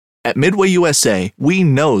At Midway USA, we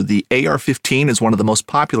know the AR-15 is one of the most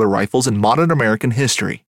popular rifles in modern American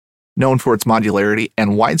history. Known for its modularity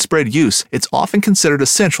and widespread use, it's often considered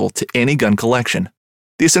essential to any gun collection.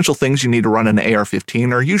 The essential things you need to run an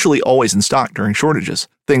AR-15 are usually always in stock during shortages,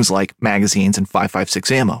 things like magazines and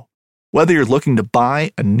 5.56 ammo. Whether you're looking to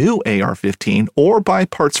buy a new AR-15 or buy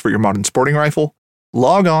parts for your modern sporting rifle,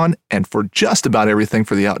 log on and for just about everything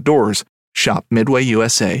for the outdoors, shop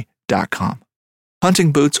MidwayUSA.com.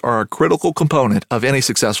 Hunting boots are a critical component of any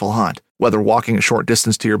successful hunt. Whether walking a short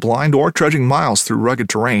distance to your blind or trudging miles through rugged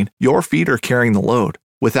terrain, your feet are carrying the load.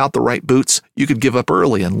 Without the right boots, you could give up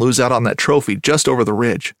early and lose out on that trophy just over the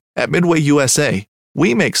ridge. At Midway USA,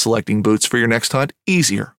 we make selecting boots for your next hunt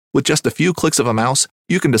easier. With just a few clicks of a mouse,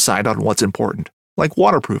 you can decide on what's important, like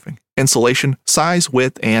waterproofing, insulation, size,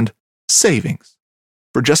 width, and savings.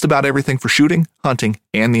 For just about everything for shooting, hunting,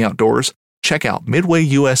 and the outdoors, check out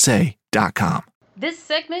MidwayUSA.com. This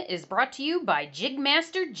segment is brought to you by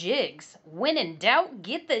Jigmaster Jigs. When in doubt,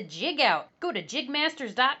 get the jig out. Go to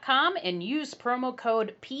jigmasters.com and use promo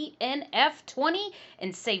code PNF20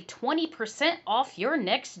 and save 20% off your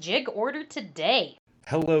next jig order today.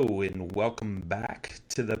 Hello and welcome back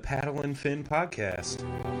to the Paddle and Fin podcast.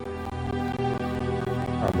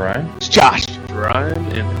 I'm Brian. It's Josh. Ryan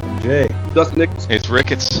and Jay. Dustin Nick. It's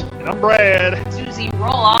Ricketts. And I'm Brad. Susie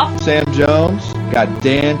Roloff. Sam Jones. Got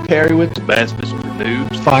Dan Perry with Bass Fishing for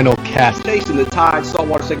Noobs. Final Cast. Chasing the Tide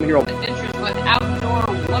Saltwater segment here on Adventures with Outdoor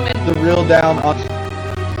Women. The Real Down on. he's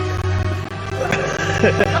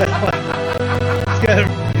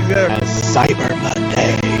got a Cyber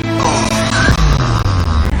Monday.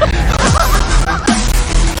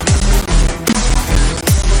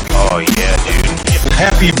 Oh yeah, dude.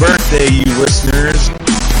 Happy birthday, you listeners.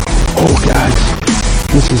 Oh, guys.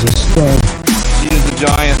 This is a stud. He is the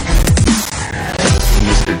giant.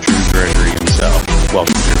 Mr. True Gregory himself.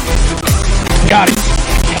 Welcome to Got it.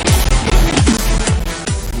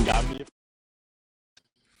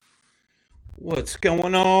 What's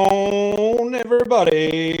going on,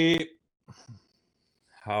 everybody?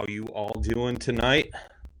 How you all doing tonight?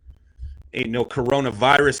 Ain't no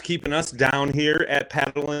coronavirus keeping us down here at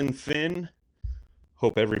Paddle and Fin.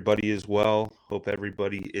 Hope everybody is well. Hope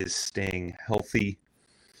everybody is staying healthy.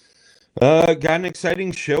 Got an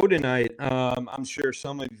exciting show tonight. I'm sure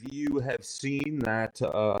some of you have seen that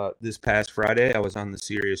this past Friday I was on the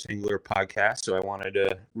Serious Angler podcast, so I wanted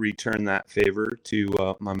to return that favor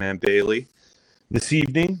to my man Bailey. This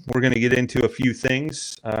evening, we're going to get into a few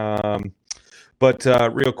things, but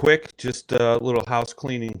real quick, just a little house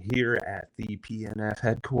cleaning here at the PNF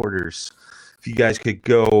headquarters. If you guys could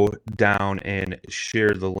go down and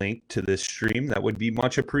share the link to this stream, that would be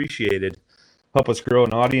much appreciated. Help us grow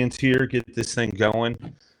an audience here, get this thing going.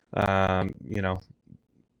 What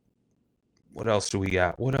else do we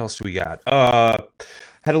got?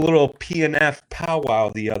 Had a little PNF powwow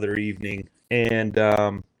the other evening,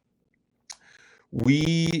 and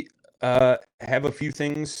we have a few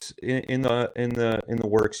things in the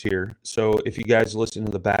works here. So if you guys listen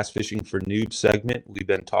to the Bass Fishing for Noobs segment, we've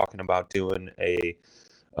been talking about doing a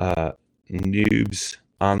Noobs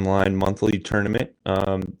online monthly tournament.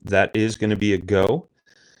 That is going to be a go.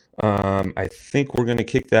 I think we're going to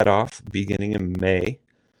kick that off beginning in May.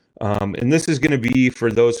 And this is going to be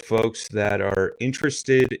for those folks that are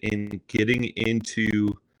interested in getting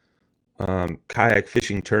into kayak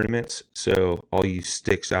fishing tournaments. So all you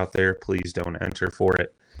sticks out there, please don't enter for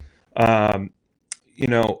it. We're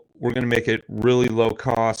going to make it really low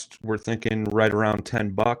cost. We're thinking right around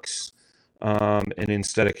 $10. And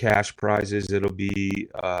instead of cash prizes, it'll be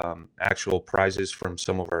actual prizes from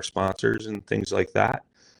some of our sponsors and things like that.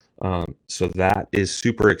 So that is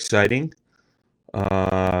super exciting.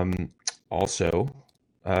 Also,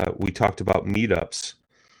 we talked about meetups.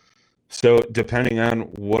 So depending on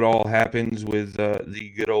what all happens with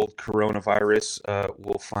the good old coronavirus,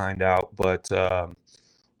 we'll find out. But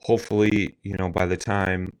hopefully, by the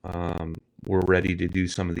time we're ready to do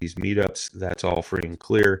some of these meetups, that's all free and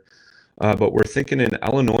clear. But we're thinking an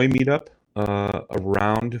Illinois meetup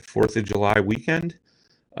around 4th of July weekend.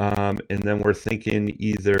 And then we're thinking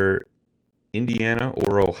either Indiana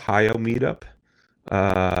or Ohio meetup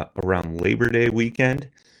around Labor Day weekend.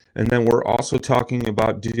 And then we're also talking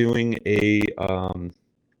about doing a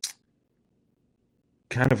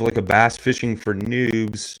kind of like a Bass Fishing for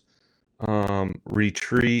Noobs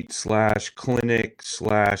retreat / clinic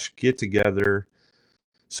 / get together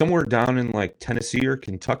somewhere down in like Tennessee or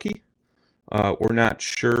Kentucky. We're not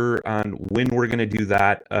sure on when we're going to do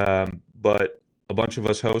that, but a bunch of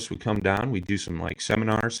us hosts would come down. We do some like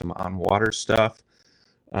seminars, some on water stuff,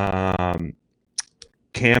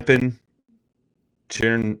 camping,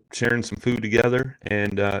 sharing some food together,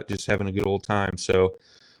 and just having a good old time. So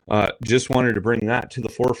just wanted to bring that to the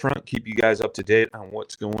forefront, keep you guys up to date on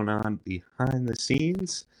what's going on behind the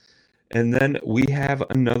scenes. And then we have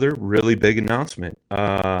another really big announcement.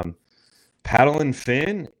 Paddle and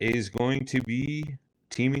Fin is going to be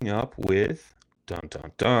teaming up with dun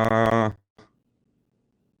dun dun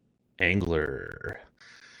Angler.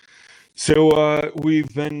 So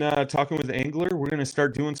we've been talking with Angler. We're going to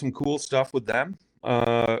start doing some cool stuff with them.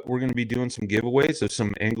 We're going to be doing some giveaways of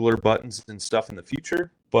some Angler buttons and stuff in the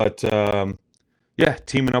future. But yeah,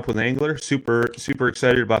 teaming up with Angler. Super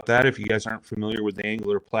excited about that. If you guys aren't familiar with the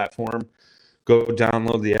Angler platform, go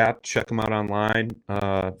download the app, check them out online.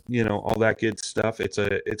 All that good stuff. It's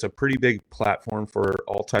a pretty big platform for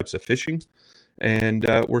all types of fishing, and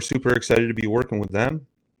we're super excited to be working with them.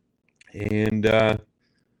 And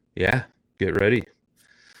yeah, get ready.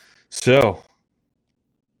 So,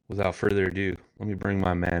 without further ado, let me bring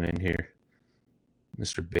my man in here,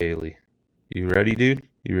 Mr. Bailey. You ready, dude?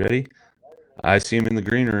 You ready? I see him in the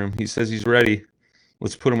green room. He says he's ready.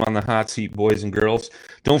 Let's put him on the hot seat, boys and girls.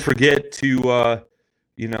 Don't forget to,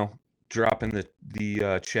 drop in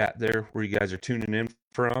the chat there where you guys are tuning in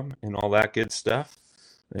from and all that good stuff.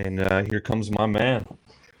 And here comes my man.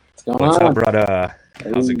 What's up, brother?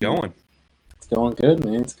 How's it going? It's going good,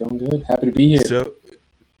 man. It's going good. Happy to be here. So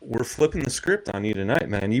we're flipping the script on you tonight,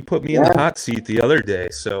 man. You put me in the hot seat the other day,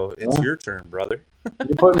 so it's your turn, brother.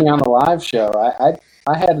 You put me on the live show.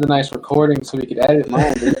 I had the nice recording so we could edit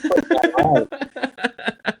mine. But you put me on live.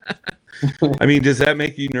 I mean, does that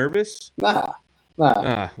make you nervous? Nah.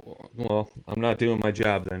 Well, I'm not doing my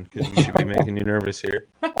job then, because we should be making you nervous here.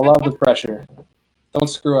 I love the pressure. Don't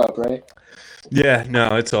screw up, right? Yeah,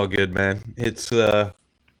 no, it's all good, man. It's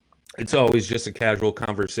always just a casual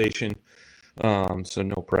conversation. So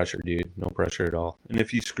no pressure, dude. No pressure at all. And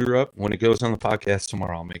if you screw up, when it goes on the podcast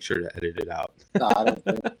tomorrow, I'll make sure to edit it out. Nah,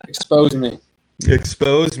 expose me.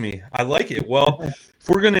 Expose me. I like it. Well, if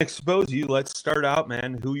we're going to expose you, let's start out,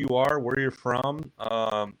 man. Who you are, where you're from,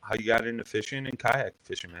 how you got into fishing and kayak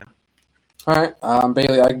fishing, man. All right. I'm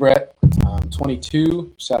Bailey Eigbrett. I'm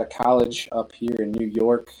 22, just out of college up here in New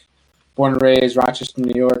York. Born and raised Rochester,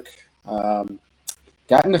 New York.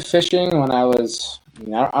 Got into fishing when I was,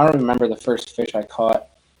 I don't remember the first fish I caught.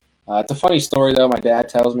 It's a funny story, though. My dad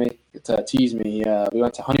tells me to tease me. We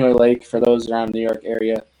went to Honeywell Lake. For those around the New York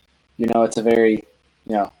area, it's a very,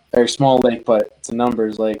 very small lake, but it's a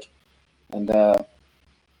numbers lake. And,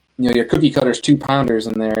 your cookie cutter's 2-pounders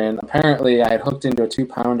in there. And apparently I had hooked into a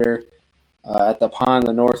 2-pounder at the pond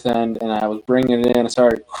on the north end, and I was bringing it in. I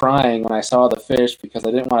started crying when I saw the fish because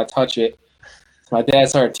I didn't want to touch it. So my dad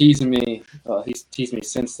started teasing me. Well, he's teased me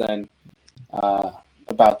since then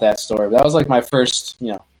about that story. But that was like my first,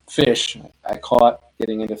 fish I caught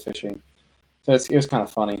getting into fishing. So it was kind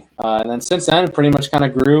of funny. And then since then, it pretty much kind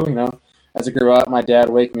of grew. As I grew up, my dad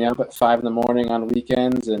would wake me up at 5 a.m. on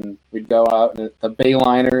weekends, and we'd go out in the bay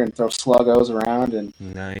liner and throw sluggos around. And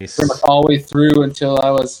nice. Pretty much all the way through until I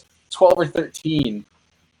was 12 or 13.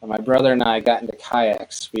 And my brother and I got into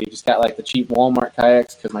kayaks. We just got like the cheap Walmart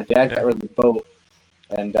kayaks because my dad got rid of the boat.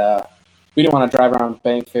 And we didn't want to drive around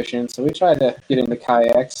bank fishing, so we tried to get into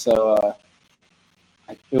kayaks. So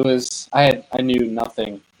I knew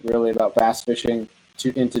nothing really about bass fishing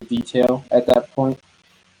into detail at that point.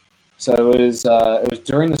 So it was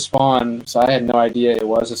during the spawn, so I had no idea it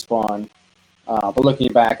was a spawn. But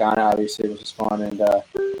looking back on it, obviously it was a spawn, and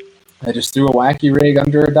I just threw a wacky rig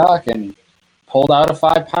under a dock and pulled out a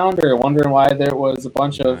 5-pounder, wondering why there was a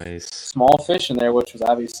bunch of small fish in there, which was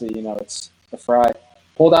obviously, it's a fry.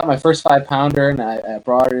 Pulled out my first 5-pounder, and I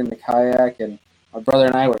brought it in the kayak, and my brother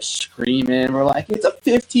and I were screaming. We're like, it's a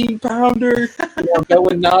 15-pounder,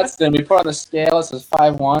 going nuts. Then we put on the scale, it says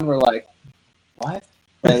 5.1. We're like, what?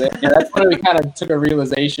 And that's when we kind of took a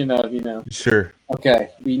realization of, Sure. Okay,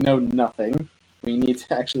 we know nothing. We need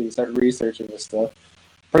to actually start researching this stuff.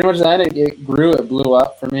 Pretty much then it grew, it blew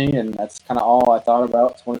up for me, and that's kind of all I thought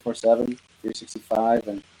about 24/7, 365.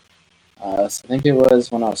 And I think it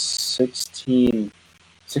was when I was 16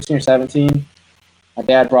 or 17. My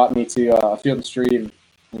dad brought me to a field and stream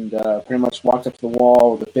and pretty much walked up to the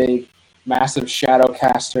wall with a big, massive shadow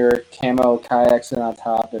caster, camo kayak sitting on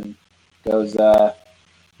top, and goes,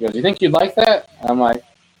 you think you'd like that? And I'm like,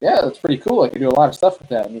 yeah, that's pretty cool. I could do a lot of stuff with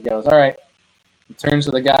that. And he goes, all right. He turns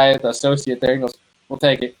to the guy, the associate there, and goes, we'll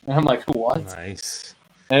take it. And I'm like, what? Nice.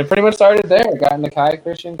 And it pretty much started there. Got into kayak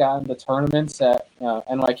fishing, got into tournaments at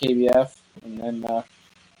NYKBF, and then the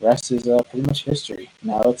rest is pretty much history.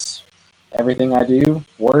 Now it's everything I do,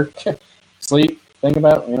 work, sleep, think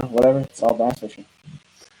about, whatever. It's all bass fishing.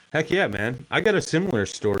 Heck yeah, man. I got a similar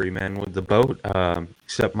story, man, with the boat,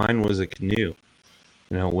 except mine was a canoe.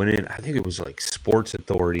 Went in, I think it was like Sports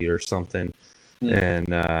Authority or something.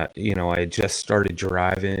 And, I had just started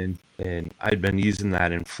driving, and I'd been using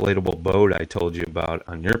that inflatable boat I told you about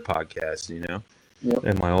on your podcast. Yep.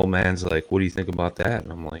 And my old man's like, what do you think about that?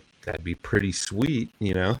 And I'm like, that'd be pretty sweet,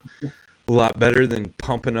 a lot better than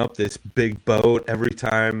pumping up this big boat every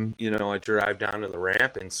time, I drive down to the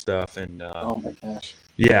ramp and stuff. And, Oh my gosh.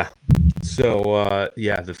 yeah. So,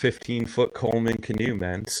 the 15-foot Coleman canoe,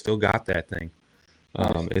 man, still got that thing.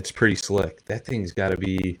 Nice. It's pretty slick. That thing's got to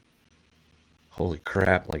be, holy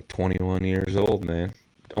crap, like 21 years old, man.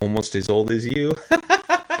 Almost as old as you.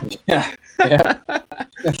 Yeah. Yeah.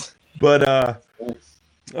 But,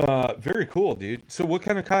 very cool, dude. So what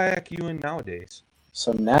kind of kayak you in nowadays?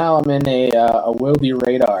 So now I'm in a Wilby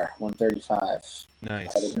Radar 135.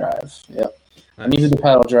 Nice. Pedal drive. Yep. I Nice. needed the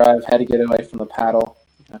pedal drive. Had to get away from the paddle.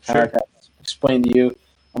 I kind of explained to you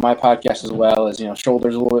on my podcast as well as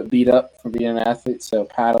shoulders a little bit beat up from being an athlete, so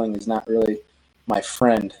paddling is not really my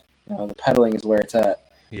friend. The pedaling is where it's at.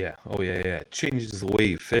 Yeah. Oh yeah. It changes the way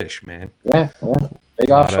you fish, man. Yeah.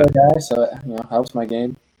 Big offshore guy, so it helps my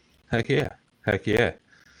game. Heck yeah.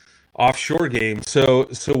 Offshore game. So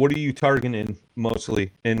what are you targeting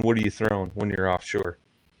mostly, and what are you throwing when you're offshore?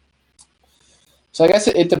 So I guess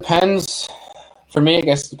it depends. For me, I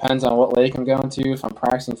guess it depends on what lake I'm going to. If I'm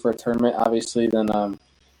practicing for a tournament, obviously, then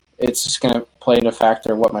it's just going to play into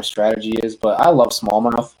factor what my strategy is. But I love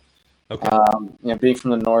smallmouth. Okay. Being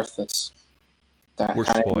from the north, that's We're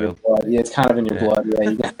kind of in your spoiled. blood. Yeah, it's kind of in your Yeah. blood.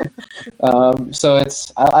 Yeah. So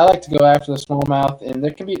I like to go after the smallmouth, and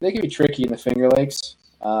they can be tricky in the Finger Lakes.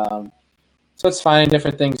 So it's finding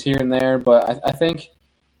different things here and there. But I think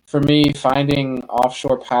for me, finding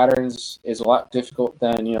offshore patterns is a lot difficult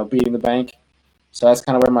than beating the bank. So that's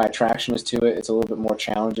kind of where my attraction is to it. It's a little bit more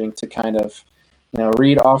challenging to kind of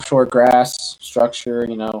read offshore grass structure,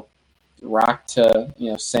 rock to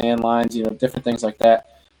sand lines, different things like that,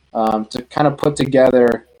 to kind of put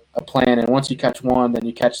together a plan. And once you catch one, then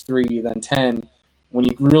you catch 3, then 10. When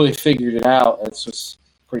you really figured it out, it's just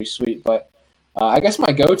pretty sweet. But I guess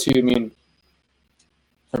my go-to,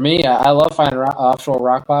 for me, I love finding offshore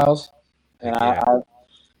rock piles, and I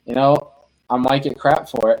might get crap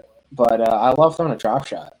for it, but I love throwing a drop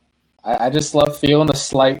shot. I just love feeling the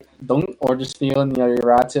slight dunk, or just feeling your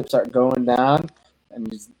rod tip start going down, and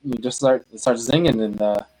you just start zinging, and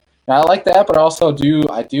I like that. But also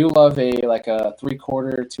I do love a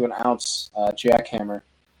 3/4 to an ounce jackhammer,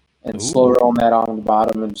 and Ooh. slow rolling that on the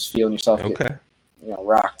bottom and just feeling yourself get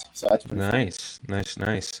rocked. So that's pretty fun.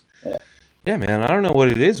 Nice. Yeah. Yeah, man, I don't know what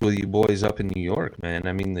it is with you boys up in New York, man.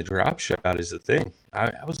 I mean, the drop shot is the thing.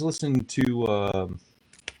 I was listening to,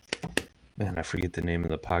 man, I forget the name of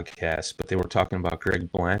the podcast, but they were talking about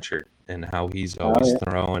Greg Blanchard and how he's always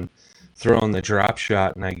throwing the drop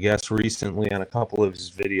shot. And I guess recently on a couple of his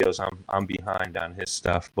videos, I'm behind on his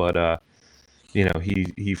stuff, but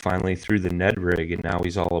he finally threw the Ned rig, and now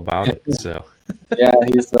he's all about it. So yeah,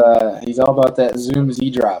 he's all about that Zoom Z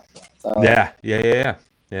drop. Yeah.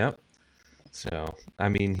 So, I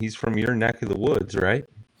mean, he's from your neck of the woods, right?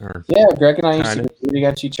 Yeah, Greg and I used to compete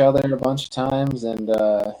against each other a bunch of times, and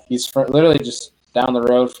he's literally just down the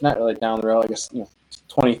road. Not really down the road, I guess,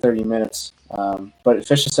 20, 30 minutes. But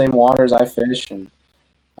fish the same waters I fish, and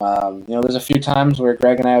there's a few times where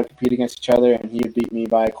Greg and I would compete against each other, and he would beat me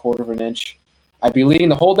by 1/4 of an inch. I'd be leading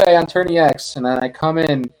the whole day on Tourney X, and then I come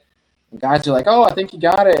in, and guys are like, "Oh, I think you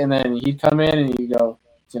got it," and then he'd come in and he'd go,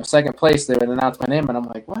 second place. They would announce my name, and I'm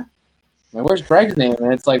like, "What? Man, where's Greg's name?"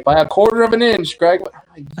 And it's like, by 1/4 of an inch, Greg. I'm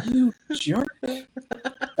like, "You jerk! I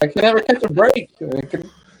can never catch a break."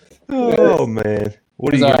 Oh man,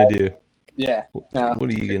 what are you gonna do? Yeah. What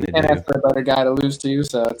are you gonna do? And ask for a better guy to lose to,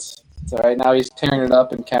 so it's all right. Now he's tearing it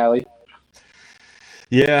up in Cali.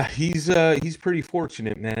 Yeah, he's pretty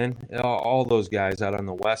fortunate, man. All those guys out on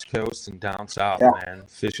the West Coast and down south, man.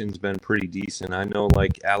 Fishing's been pretty decent. I know,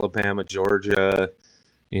 like Alabama, Georgia,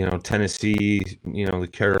 Tennessee, the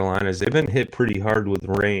Carolinas, they've been hit pretty hard with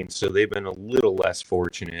rain, so they've been a little less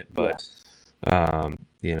fortunate. But,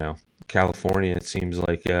 California, it seems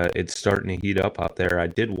like it's starting to heat up out there. I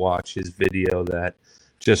did watch his video that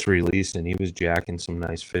just released, and he was jacking some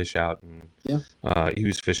nice fish out, and he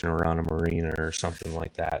was fishing around a marina or something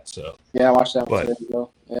like that. So yeah, I watched that one today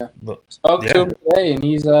ago. Yeah, spoke to him today, and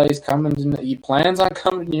he's coming. He plans on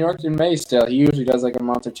coming to New York in May. Still, he usually does like a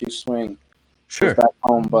month or 2 swing. Sure. Back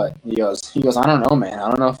home, but he goes. I don't know, man. I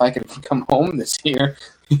don't know if I can come home this year.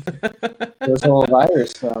 This whole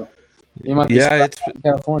virus. So he might be it's in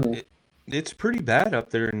California. It's pretty bad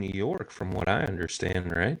up there in New York, from what I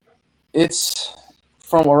understand, right? It's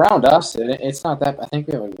from around us, it's not that. I think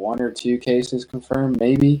we have like 1 or 2 cases confirmed,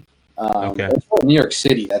 maybe. Okay. It's from New York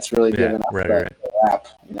City that's really giving us right. the rap.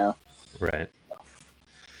 Right.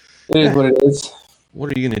 It is what it is. What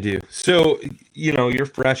are you going to do? So, you're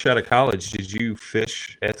fresh out of college. Did you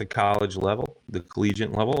fish at the college level, the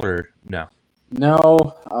collegiate level, or no?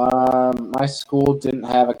 No, my school didn't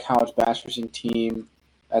have a college bass fishing team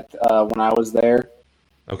when I was there.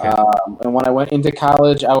 Okay. And when I went into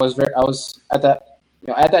college, I was at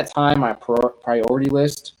that time my priority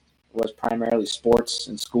list was primarily sports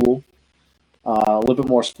and school. A little bit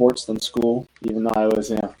more sports than school, even though I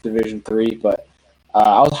was Division III. But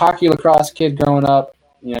I was a hockey lacrosse kid growing up,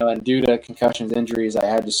 and due to concussions, injuries, I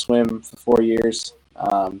had to swim for 4 years.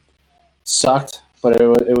 Sucked, but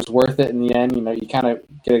it was worth it in the end. You kind of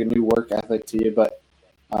get a new work ethic to you. But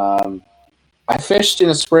I fished in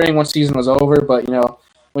the spring once season was over. But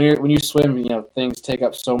when you swim, things take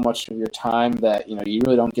up so much of your time that you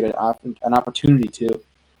really don't get an opportunity to.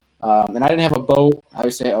 And I didn't have a boat.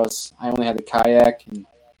 Obviously, I only had the kayak, and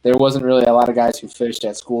there wasn't really a lot of guys who fished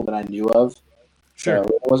at school that I knew of. Sure. So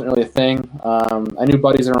it wasn't really a thing. I knew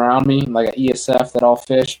buddies around me, like at ESF, that all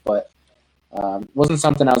fished, but it wasn't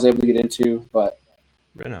something I was able to get into. But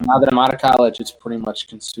now that I'm out of college, it's pretty much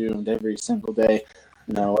consumed every single day.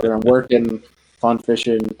 Whether I'm working, fun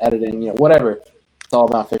fishing, editing, whatever. It's all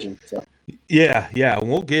about fishing. So. Yeah.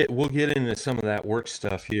 We'll get into some of that work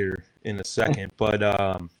stuff here in a second, but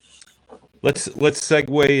let's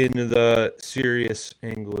segue into the Serious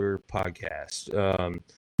Angler podcast.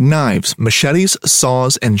 Knives, machetes,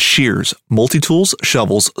 saws, and shears, multi-tools,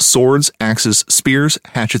 shovels, swords, axes, spears,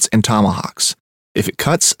 hatchets, and tomahawks. If it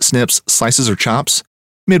cuts, snips, slices, or chops,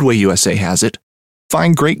 Midway USA has it.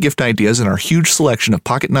 Find great gift ideas in our huge selection of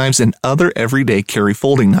pocket knives and other everyday carry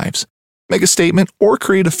folding knives. Make a statement or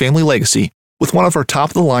create a family legacy with one of our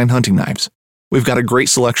top-of-the-line hunting knives. We've got a great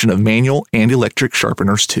selection of manual and electric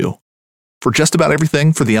sharpeners, too. For just about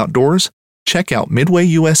everything for the outdoors, check out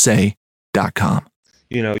MidwayUSA.com.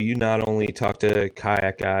 You not only talk to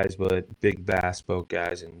kayak guys, but big bass boat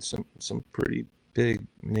guys and some pretty big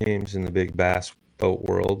names in the big bass boat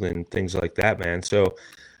world and things like that, man. So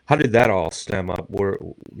how did that all stem up? What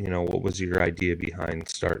was your idea behind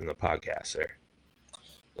starting the podcast there?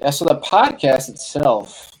 Yeah, so the podcast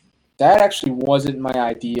itself, that actually wasn't my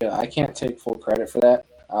idea. I can't take full credit for that.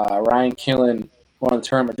 Ryan Killen, one of the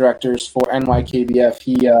tournament directors for NYKBF,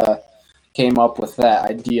 he came up with that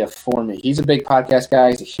idea for me. He's a big podcast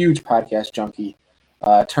guy. He's a huge podcast junkie.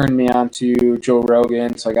 Turned me on to Joe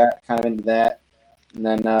Rogan, so I got kind of into that. And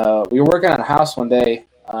then we were working on a house one day,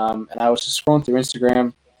 and I was just scrolling through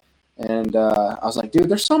Instagram, and I was like, dude,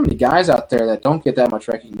 there's so many guys out there that don't get that much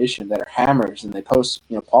recognition, that are hammers, and they post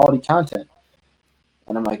quality content.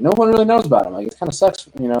 And I'm like, no one really knows about them. Like, it kind of sucks.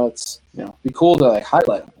 It's be cool to like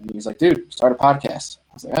highlight them. And he's like, dude, start a podcast.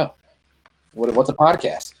 I was like, oh, what's a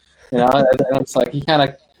podcast? And it's like he kind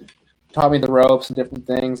of taught me the ropes and different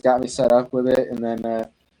things, got me set up with it. And then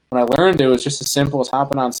when I learned it was just as simple as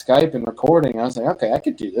hopping on Skype and recording, I was like, okay, I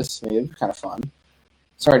could do this. It'd be kind of fun.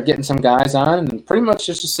 Started getting some guys on, and pretty much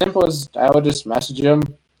just as simple as I would just message them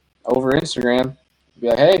over Instagram, be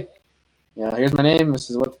like, hey, here's my name. This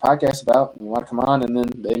is what the podcast is about. You want to come on? And then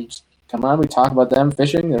they just come on. We talk about them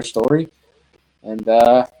fishing, their story. And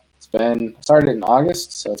started in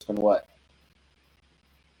August, so it's been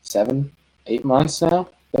 7-8 months now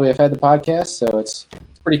that we have had the podcast. So it's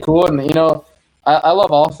pretty cool. And, I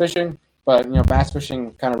love all fishing, but, bass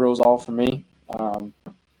fishing kind of rules all for me.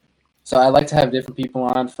 So I like to have different people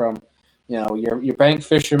on, from, your bank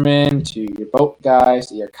fishermen to your boat guys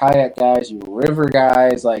to your kayak guys, your river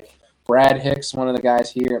guys, like Brad Hicks, one of the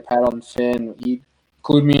guys here at Paddle and Fin. He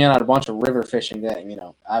clued me in on a bunch of river fishing that,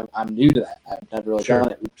 I'm new to that. I've never really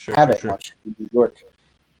done it. We haven't much in New York.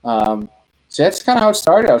 So that's kind of how it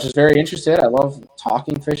started. I was just very interested. I love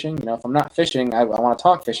talking fishing. If I'm not fishing, I want to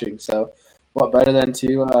talk fishing. So what better than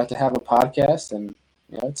to have a podcast? And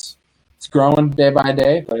it's growing day by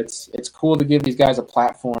day, but it's cool to give these guys a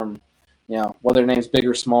platform, whether their name's big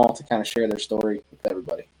or small, to kind of share their story with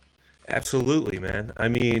everybody. Absolutely, man. I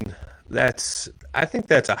mean, I think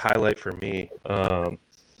that's a highlight for me.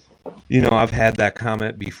 I've had that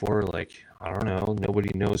comment before, like, I don't know, nobody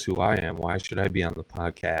knows who I am. Why should I be on the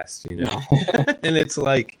podcast? And it's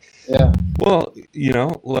like, yeah, well,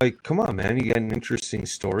 like, come on, man, you got an interesting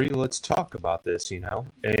story. Let's talk about this, and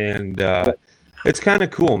it's kind of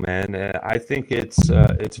cool, man. I think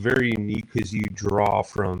it's very unique because you draw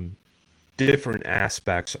from different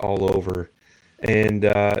aspects all over, and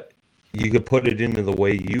you could put it into the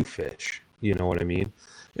way you fish. You know what I mean?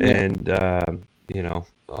 Yeah. And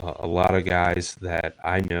a lot of guys that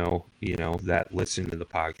I know, that listen to the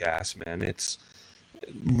podcast, man. It's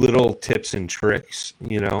little tips and tricks,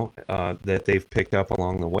 that they've picked up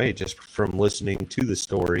along the way just from listening to the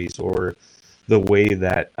stories or the way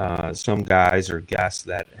that some guys or guests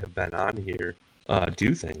that have been on here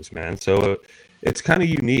do things, man. So it's kind of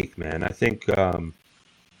unique, man. I think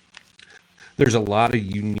there's a lot of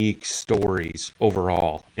unique stories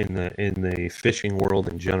overall in the fishing world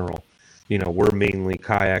in general. We're mainly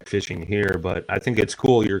kayak fishing here, but I think it's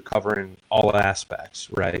cool you're covering all aspects,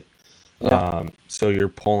 right? Yeah. So you're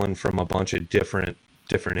pulling from a bunch of different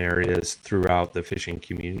areas throughout the fishing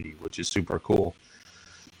community, which is super cool.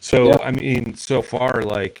 So, Yeah. I mean, so far,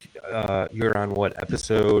 like, you're on what,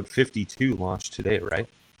 episode 52 launched today, right?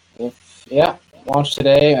 Yeah. Launched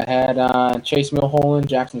today. I had Chase Milholland,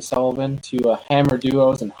 Jackson Sullivan, two hammer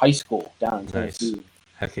duos in high school down in Nice. Tennessee.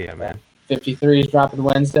 Heck yeah, man. 53 is dropping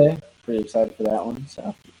Wednesday. Pretty excited for that one.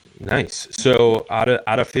 So Nice. So out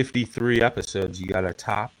of 53 episodes, you got a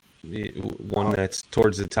top one that's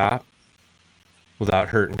towards the top without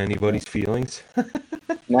hurting anybody's feelings.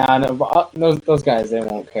 nah, no, those guys, they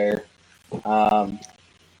won't care.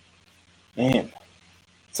 Man,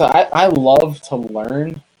 so I love to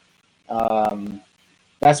learn.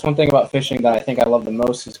 That's one thing about fishing that I think I love the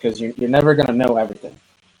most is because you're never gonna know everything.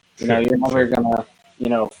 You're never gonna,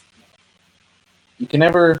 you can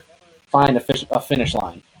never find a finish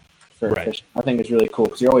line for Right. fishing. I think it's really cool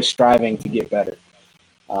because you're always striving to get better.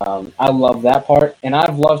 I love that part, and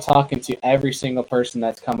I've loved talking to every single person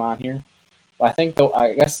that's come on here. But I think, though,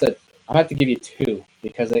 I guess that I have to give you two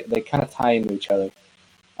because they kind of tie into each other.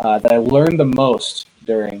 That I learned the most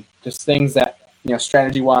during just things that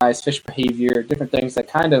strategy-wise, fish behavior, different things that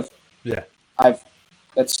kind of Yeah.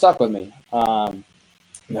 that stuck with me.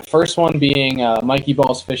 The first one being Mikey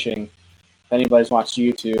Balls Fishing. If anybody's watched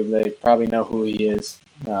YouTube, they probably know who he is.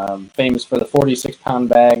 Famous for the 46-pound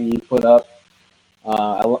bag he put up.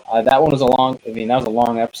 That one was that was a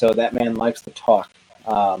long episode. That man likes to talk,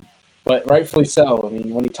 but rightfully so. I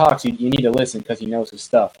mean, when he talks, you need to listen because he knows his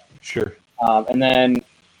stuff. Sure. And then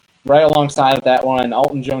right alongside of that one,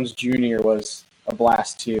 Alton Jones Jr. was a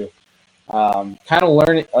blast too. Kind of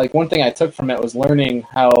learning, like one thing I took from it was learning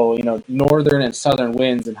how northern and southern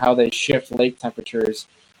winds and how they shift lake temperatures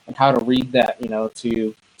and how to read that,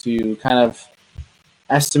 to kind of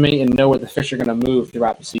estimate and know where the fish are going to move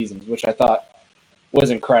throughout the seasons, which I thought was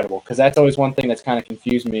incredible because that's always one thing that's kind of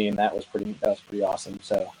confused me, and that was pretty awesome.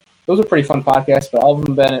 So those are pretty fun podcasts, but all of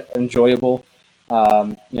them have been enjoyable.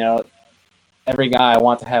 Every guy I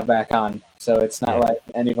want to have back on, so it's not like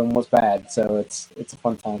any of them was bad. So it's a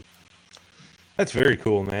fun time. That's very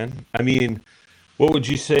cool, man. I mean, what would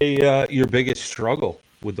you say your biggest struggle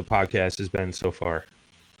with the podcast has been so far?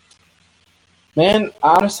 Man,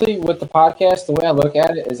 honestly, with the podcast, the way I look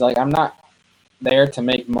at it is like I'm not there to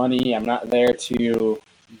make money. I'm not there to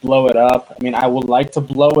blow it up. I mean, I would like to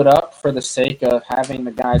blow it up for the sake of having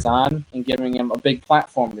the guys on and giving them a big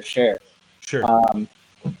platform to share. Sure.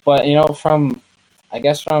 But from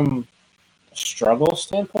a struggle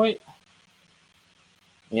standpoint,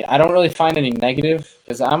 I mean, I don't really find any negative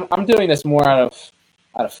because I'm doing this more out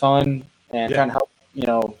of fun and trying to help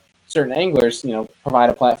certain anglers provide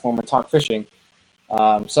a platform and talk fishing.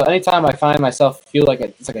 So anytime I find myself feel like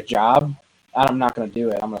it's like a job, I'm not going to do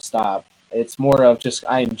it. I'm going to stop. It's more of just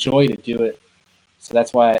I enjoy to do it, so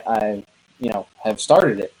that's why I have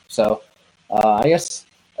started it. So I guess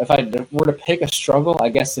if I were to pick a struggle, I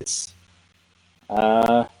guess it's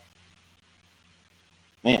man,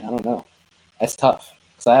 I don't know. That's tough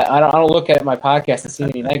because I don't look at my podcast and see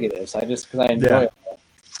any negatives. Because I enjoy it.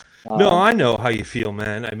 No, I know how you feel,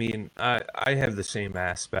 man. I mean, I have the same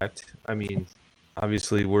aspect. I mean,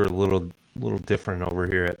 obviously we're a little different over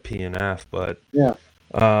here at PNF, but yeah,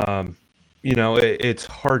 it's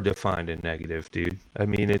hard to find a negative, dude. I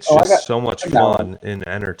mean, it's just so much fun and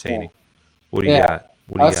entertaining. What do you got?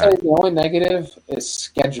 I would say the only negative is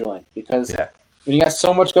scheduling because when you got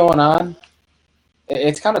so much going on,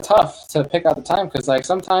 it's kind of tough to pick out the time because like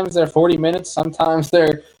sometimes they're 40 minutes, sometimes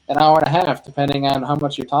they're an hour and a half, depending on how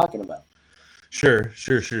much you're talking about. Sure.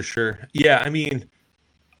 Yeah, I mean,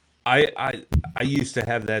 I used to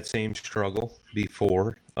have that same struggle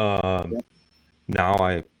before. Now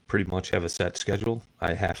I pretty much have a set schedule.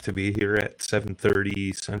 I have to be here at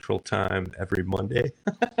 7:30 Central Time every Monday.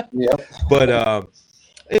 Yep. But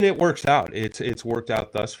and it works out. It's worked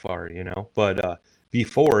out thus far, But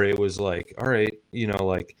before it was like, all right,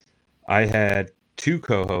 like I had two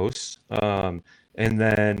co-hosts, and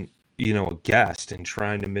then a guest, and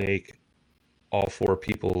trying to make all four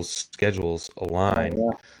people's schedules align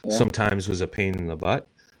sometimes was a pain in the butt.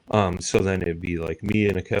 So then it'd be like me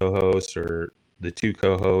and a co-host, or the two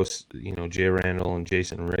co-hosts, Jay Randall and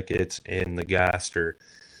Jason Ricketts, and the guest, or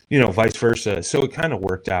vice versa. So it kind of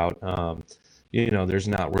worked out. There's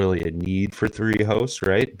not really a need for three hosts,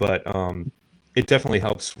 right? But it definitely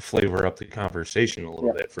helps flavor up the conversation a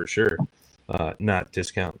little bit, for sure. Not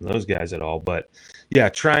discounting those guys at all, but yeah,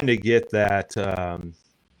 trying to get that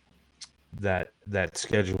that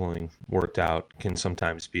scheduling worked out can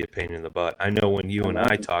sometimes be a pain in the butt. I know when you and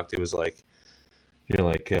I talked, it was like, you're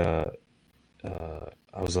like,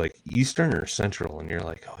 I was like, Eastern or Central, and you're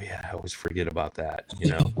like, oh yeah, I always forget about that,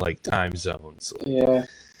 like time zones. Yeah.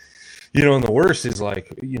 And the worst is,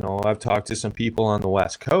 like, I've talked to some people on the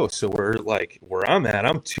West Coast, so we're like, where I'm at,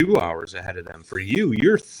 I'm 2 hours ahead of them. For you,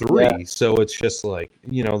 you're 3. Yeah. So it's just like,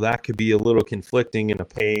 that could be a little conflicting and a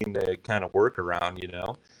pain to kind of work around,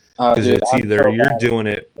 because it's either you're doing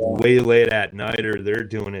it way late at night, or they're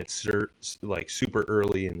doing it like super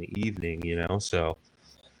early in the evening, so.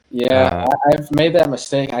 Yeah, I've made that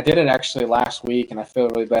mistake. I did it actually last week, and I feel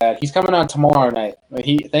really bad. He's coming on tomorrow night. But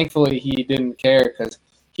thankfully he didn't care, because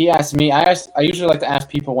he asked me. I usually like to ask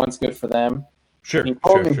people when's good for them. Sure. He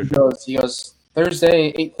told me, he goes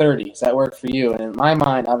Thursday 8:30. Does that work for you? And in my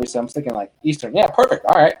mind, obviously, I'm thinking like Eastern. Yeah, perfect.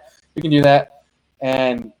 All right, we can do that.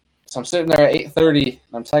 And so I'm sitting there at 8:30,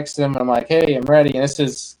 and I'm texting him, and I'm like, hey, I'm ready. And this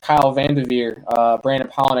is Kyle Vandeveer, Brandon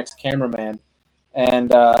Polnick's cameraman. And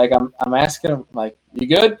like I'm asking him, like, you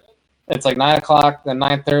good? It's like 9 o'clock, then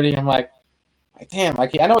 9:30. I'm like, damn, I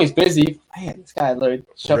know he's busy. Man, this guy literally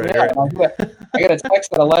shut me out. I get a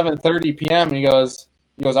text at 11:30 p.m. and he goes,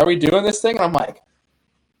 are we doing this thing? And I'm like,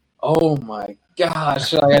 oh my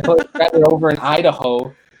gosh! Like, I told you guys are over in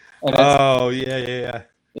Idaho. And yeah.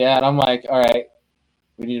 Yeah, and I'm like, all right,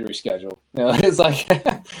 we need to reschedule. It's like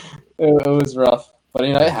it was rough, but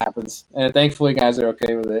it happens, and thankfully, guys are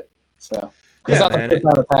okay with it. So. It's not the first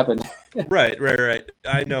time it's happened. Right.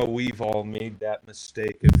 I know we've all made that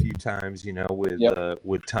mistake a few times,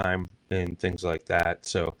 with time and things like that.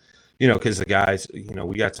 So, because the guys,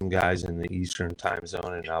 we got some guys in the Eastern time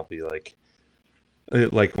zone, and I'll be like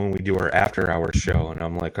when we do our after hour show, and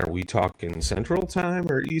I'm like, are we talking Central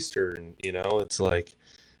time or Eastern? It's like,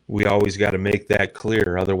 we always got to make that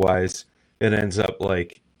clear. Otherwise it ends up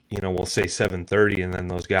like, we'll say 7:30, and then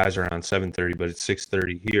those guys are on 7:30, but it's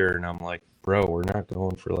 6:30 here. And I'm like, bro, we're not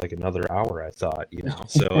going for like another hour, I thought,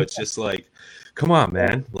 so it's just like, come on,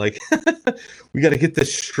 man, like, we got to get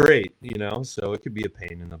this straight, so it could be a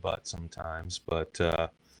pain in the butt sometimes, but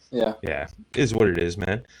yeah, is what it is,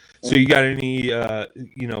 man. So you got any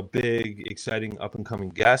big exciting up and coming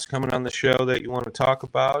guests coming on the show that you want to talk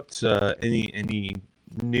about? Any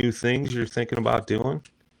new things you're thinking about doing?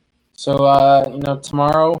 So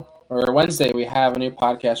tomorrow or Wednesday we have a new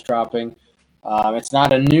podcast dropping. It's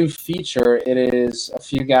not a new feature. It is a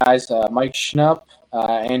few guys, Mike Schnupp,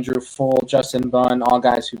 Andrew Full, Justin Bunn, all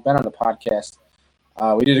guys who've been on the podcast.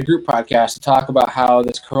 We did a group podcast to talk about how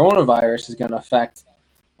this coronavirus is going to affect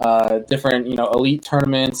different, elite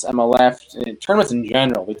tournaments, MLF, tournaments in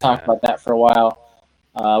general. We talked about that for a while.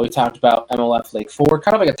 We talked about MLF Lake 4,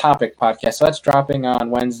 kind of like a topic podcast. So that's dropping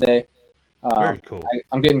on Wednesday. Very cool.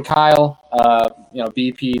 I'm getting Kyle,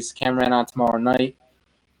 BP's cameraman, on tomorrow night.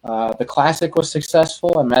 The classic was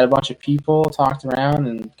successful. I met a bunch of people, talked around,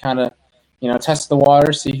 and kind of, tested the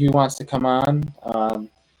water, see who wants to come on.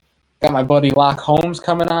 Got my buddy Locke Holmes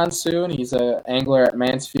coming on soon. He's an angler at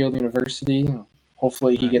Mansfield University.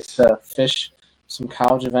 Hopefully he gets to fish some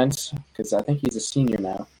college events, because I think he's a senior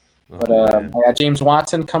now. But I got James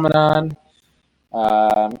Watson coming on.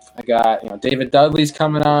 I got David Dudley's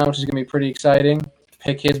coming on, which is going to be pretty exciting.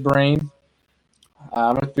 Pick his brain.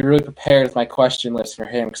 I'm going to be really prepared with my question list for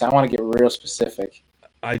him, because I want to get real specific.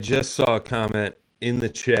 I just saw a comment in the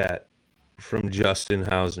chat from Justin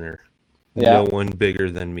Hausner. Yeah. No one bigger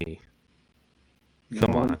than me.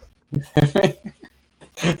 Come on.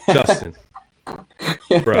 Justin.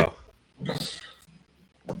 Bro.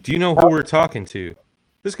 Do you know who we're talking to?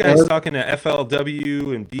 This guy's talking to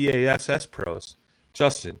FLW and BASS pros.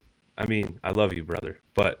 Justin, I mean, I love you, brother,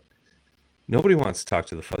 but nobody wants to talk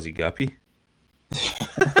to the Fuzzy Guppy.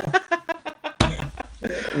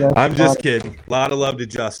 I'm just kidding. A lot of love to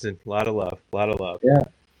Justin. A lot of love. Yeah.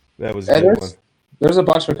 That was a good one. There's a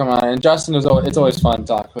bunch of come on, and Justin it's always fun to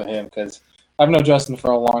talk with him, because I've known Justin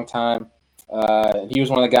for a long time. He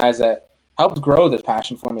was one of the guys that helped grow this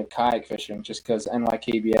passion for me of kayak fishing, just because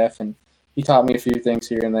NYKBF, and he taught me a few things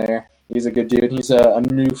here and there. He's a good dude. He's a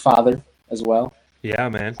new father as well. Yeah,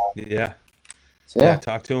 man. Yeah. So, yeah.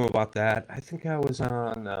 Talk to him about that. I think I was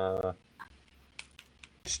on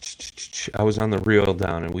the Reel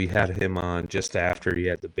Down, and we had him on just after he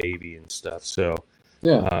had the baby and stuff. So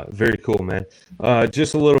Yeah. Very cool, man.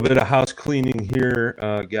 Just a little bit of house cleaning here,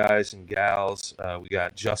 guys and gals. We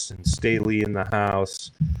got Justin Staley in the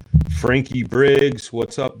house. Frankie Briggs,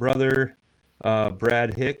 what's up, brother?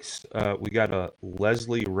 Brad Hicks. We got a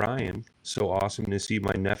Leslie Ryan. So awesome to see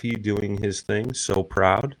my nephew doing his thing. So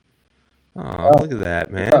proud. Oh, look at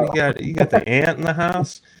that, man. You got the aunt in the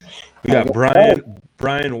house. We got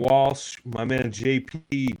Brian Walsh, my man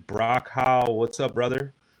JP, Brock Howe. What's up,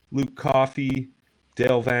 brother? Luke Coffey,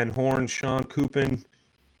 Dale Van Horn, Sean Coopin,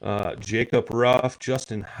 Jacob Ruff,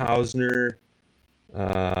 Justin Hausner,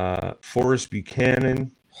 Forrest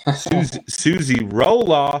Buchanan, Susie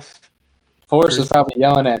Roloff. Forrest is probably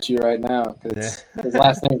yelling at you right now because his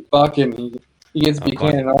last name's Buckin. He gets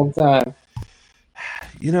Buchanan all the time.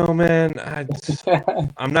 You know, man,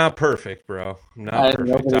 I'm not perfect, bro. I'm not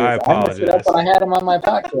perfect. I apologize. I messed it up when I had him on my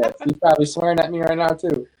podcast. He's probably swearing at me right now,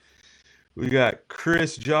 too. We got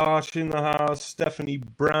Chris Josh in the house. Stephanie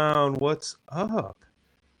Brown, what's up?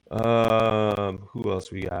 Who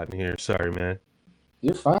else we got in here? Sorry, man.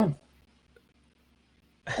 You're fine.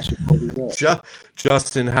 I should pull these up.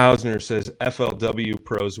 Justin Hausner says FLW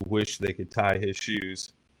pros wish they could tie his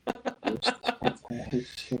shoes.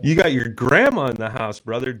 You got your grandma in the house,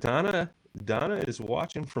 brother. Donna is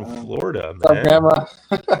watching from Florida, man. What's up,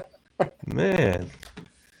 Grandma? Man,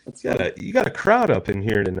 you got a crowd up in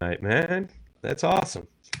here tonight, man. That's awesome.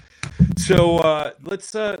 So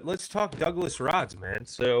let's talk Douglas rods, man.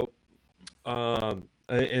 So, and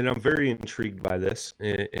I'm very intrigued by this,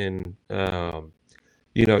 and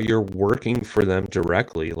you know, you're working for them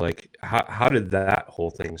directly. Like, how did that whole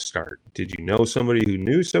thing start? Did you know somebody who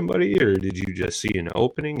knew somebody, or did you just see an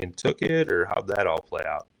opening and took it, or how'd that all play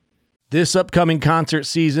out? This upcoming concert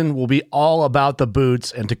season will be all about the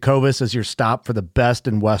boots, and Tecovas is your stop for the best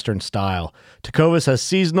in Western style. Tecovas has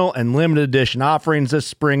seasonal and limited edition offerings this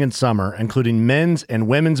spring and summer, including men's and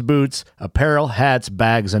women's boots, apparel, hats,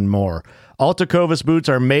 bags, and more. All Tecovas boots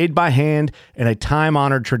are made by hand in a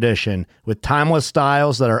time-honored tradition with timeless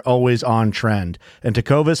styles that are always on trend. And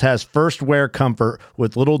Tecovas has first wear comfort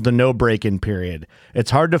with little to no break-in period. It's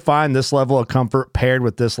hard to find this level of comfort paired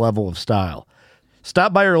with this level of style.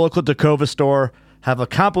 Stop by your local Tecovas store, have a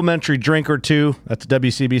complimentary drink or two, that's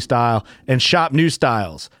WCB style, and shop new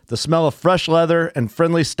styles. The smell of fresh leather and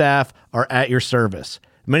friendly staff are at your service.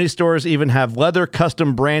 Many stores even have leather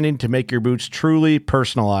custom branding to make your boots truly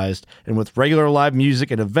personalized. And with regular live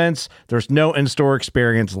music and events, there's no in-store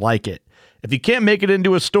experience like it. If you can't make it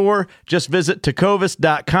into a store, just visit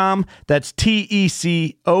tecovas.com. That's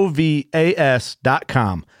TECOVAS.com.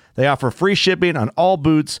 They offer free shipping on all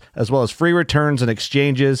boots, as well as free returns and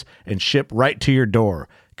exchanges, and ship right to your door.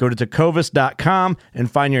 Go to tecovas.com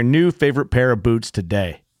and find your new favorite pair of boots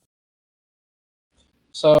today.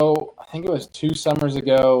 So I think it was 2 summers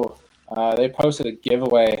ago, they posted a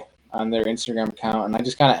giveaway on their Instagram account, and I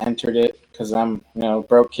just kind of entered it because I'm,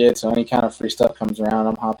 broke kid, so any kind of free stuff comes around,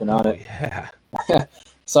 I'm hopping on it. Yeah.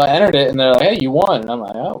 So I entered it, and they're like, hey, you won. And I'm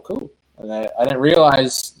like, oh, cool. And I didn't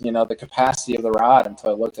realize, the capacity of the rod until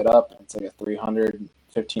I looked it up, and it's like a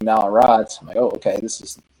 $315 rod. So I'm like, oh, okay, this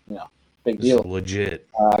is, big deal. This is legit.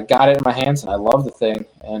 Got it in my hands, and I love the thing.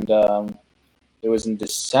 And it was in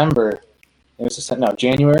December.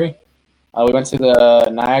 January. We went to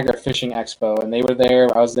the Niagara Fishing Expo, and they were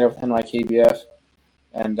there. I was there with NYKBF,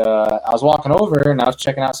 and I was walking over, and I was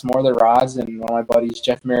checking out some more of their rods, and one of my buddies,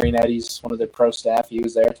 Jeff Marionetti's one of their pro staff, he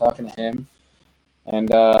was there talking to him,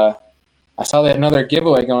 and I saw they had another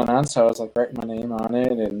giveaway going on, so I was like writing my name on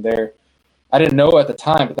it, and I didn't know at the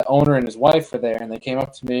time, but the owner and his wife were there, and they came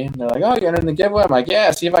up to me, and they're like, oh, you entered in the giveaway? I'm like,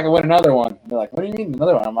 yeah, see if I can win another one. And they're like, what do you mean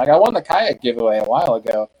another one? I'm like, I won the kayak giveaway a while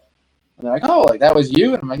ago. And they're like, oh, like that was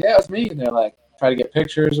you? And I'm like, yeah, it was me. And they're like, try to get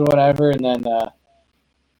pictures or whatever. And then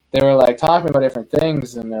they were like talking about different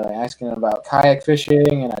things, and they're like asking them about kayak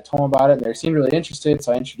fishing, and I told them about it, and they seemed really interested.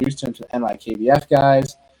 So I introduced them to the NYKBF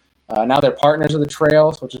guys. Now they're partners of the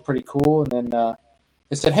trails, which is pretty cool. And then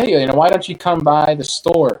they said, hey, why don't you come by the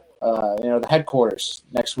store, the headquarters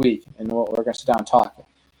next week, and we're going to sit down and talk.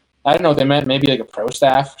 I didn't know what they meant, maybe like a pro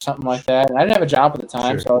staff or something like that. And I didn't have a job at the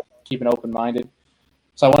time, so I was keeping open-minded.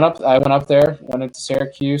 So I went up there, went into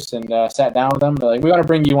Syracuse, and sat down with them. They're like, we want to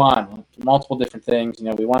bring you on, multiple different things.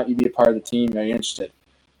 We want you to be a part of the team. Are you interested?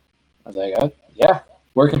 I was like, yeah.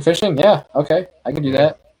 Working fishing? Yeah, okay, I can do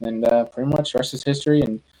that. And pretty much the rest is history.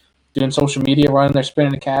 And doing social media, running their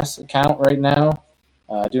Spinning the Cast account right now,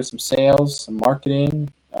 doing some sales, some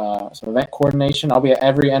marketing, some event coordination. I'll be at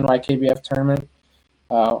every NYKBF tournament,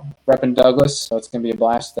 repping Douglas, so it's going to be a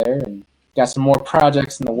blast there. And got some more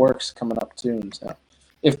projects in the works coming up soon, so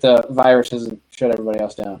if the virus doesn't shut everybody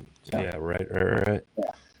else down. So. Yeah, right.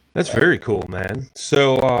 Yeah. That's very cool, man.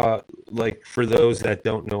 So, like for those that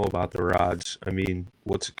don't know about the rods, I mean,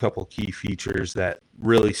 what's a couple key features that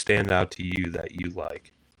really stand out to you that you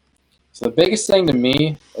like? So the biggest thing to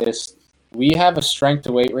me is we have a strength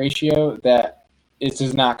to weight ratio that it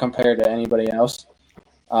does not compare to anybody else.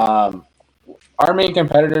 Um, our main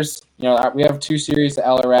competitors, we have two series: the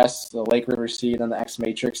LRS, the Lake River Seed, and the X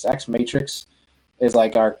Matrix. X Matrix is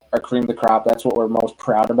like our cream of the crop. That's what we're most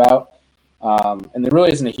proud about. And there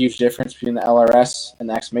really isn't a huge difference between the LRS and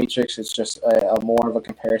the X Matrix. It's just a more of a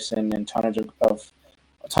comparison in tonnage of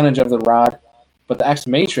the rod. But the X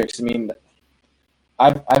Matrix, I mean,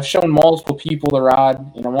 I've shown multiple people the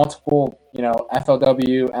rod. Multiple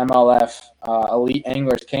FLW, MLF, elite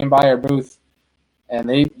anglers came by our booth, and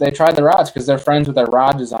they tried the rods because they're friends with our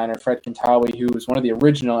rod designer Fred Kintawi, who was one of the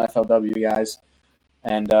original FLW guys.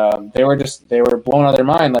 And they were blown out of their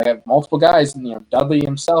mind. Like multiple guys, Dudley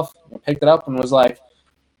himself picked it up and was like,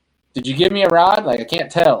 "Did you give me a rod? Like I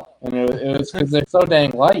can't tell." And it was because they're so dang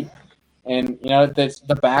light, and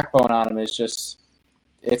the backbone on them is just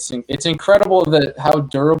it's incredible that how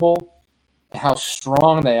durable, how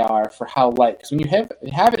strong they are for how light. Because when you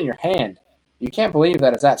have it in your hand, you can't believe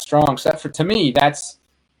that it's that strong. Except for to me, that's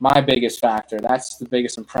my biggest factor. That's the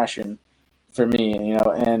biggest impression for me.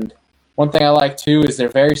 And one thing I like too is they're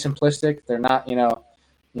very simplistic. They're not,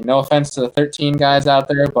 no offense to the 13 guys out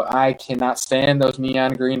there, but I cannot stand those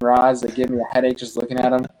neon green rods. They give me a headache just looking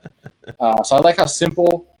at them. So I like how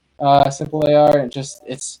simple they are, and just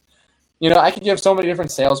it's, I could give so many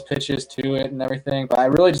different sales pitches to it and everything, but I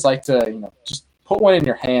really just like to, just put one in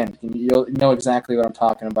your hand, and you'll know exactly what I'm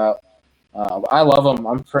talking about. I love them.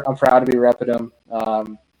 I'm proud to be repping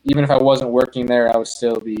them. Even if I wasn't working there, I would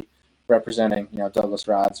still be representing, Douglas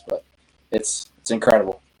rods, but it's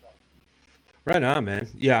incredible. Right on, man.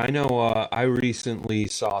 Yeah, I know. I recently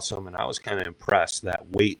saw some, and I was kind of impressed. That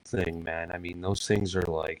weight thing, man. I mean, those things are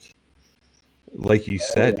like you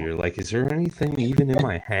said. You're like, is there anything even in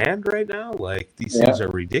my hand right now? Like these things are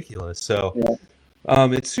ridiculous. So,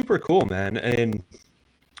 it's super cool, man. And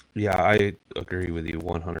yeah, I agree with you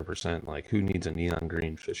 100%. Like, who needs a neon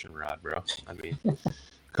green fishing rod, bro? I mean,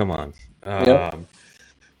 come on.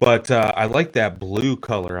 But I like that blue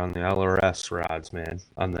color on the LRS rods, man.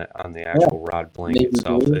 On the actual rod blank Navy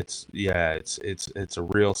itself, blue. it's a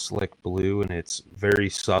real slick blue, and it's very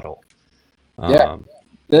subtle.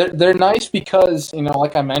 They're nice because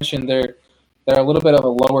like I mentioned, they're a little bit of a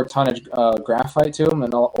lower tonnage graphite to them,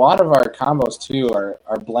 and a lot of our combos too are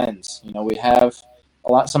blends. We have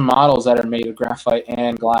some models that are made of graphite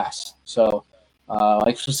and glass. So.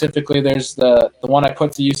 Like specifically, there's the one I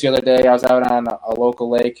put to use the other day. I was out on a local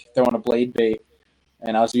lake throwing a blade bait,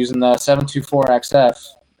 and I was using the 724 XF,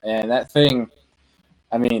 and that thing,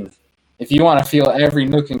 I mean, if you want to feel every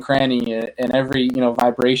nook and cranny and every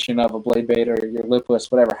vibration of a blade bait or your lip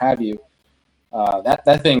twist, whatever have you,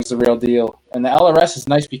 that thing's the real deal. And the LRS is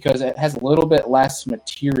nice because it has a little bit less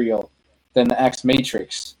material than the X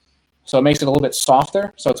Matrix, so it makes it a little bit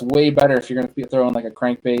softer. So it's way better if you're going to be throwing like a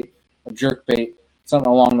crankbait, a jerk bait,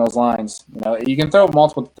 something along those lines. You can throw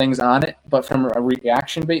multiple things on it, but from a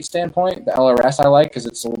reaction bait standpoint, the LRS I like because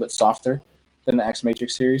it's a little bit softer than the X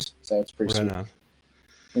Matrix series, so it's pretty sweet.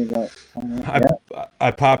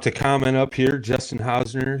 I popped a comment up here. Justin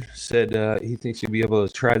Hausner said he thinks you'll be able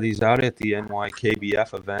to try these out at the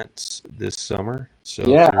NYKBF events this summer. So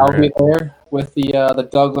I'll be there with the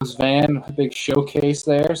Douglas van, a big showcase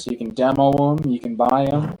there, so you can demo them, you can buy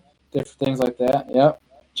them, different things like that. Yep.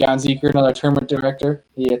 John Zeker, another tournament director,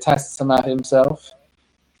 he tests them out himself.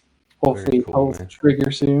 Hopefully, cool, trigger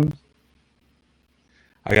soon.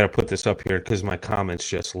 I got to put this up here because my comments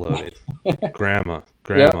just loaded. Grandma.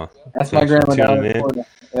 Yep. That's my grandma down in Florida.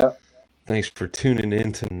 Yep. Thanks for tuning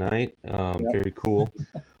in tonight. Very cool.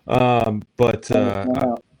 But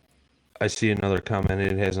I see another comment.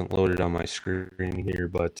 It hasn't loaded on my screen here,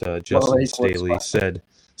 but Justin Staley said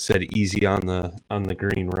easy on the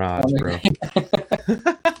green rods, bro.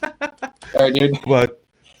 All right, dude.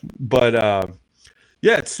 But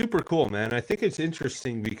yeah, it's super cool, man. I think it's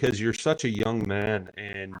interesting because you're such a young man,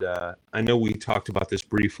 and I know we talked about this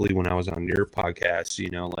briefly when I was on your podcast,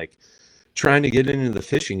 like trying to get into the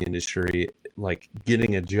fishing industry, like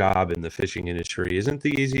getting a job in the fishing industry isn't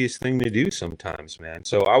the easiest thing to do sometimes, man.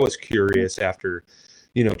 So I was curious after,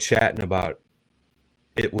 chatting about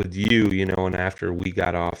it with you, and after we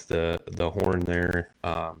got off the horn there,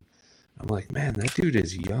 I'm like, man, that dude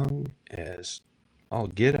is young as all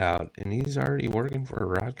get out, and he's already working for a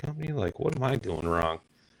rod company. Like, what am I doing wrong?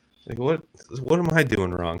 Like, what am I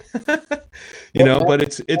doing wrong? But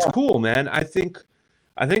it's cool, man. I think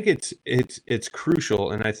it's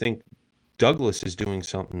crucial, and I think Douglas is doing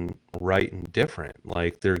something right and different.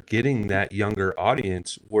 Like they're getting that younger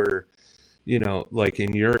audience where, you know, like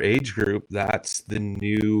in your age group, that's the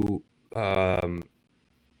new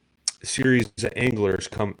series of anglers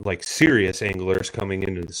serious anglers coming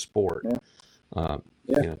into the sport. Yeah.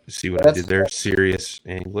 You know, see what I did there? Serious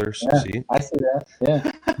anglers. Yeah, See? I see that.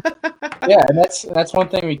 Yeah. Yeah, and that's one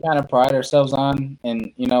thing we kind of pride ourselves on.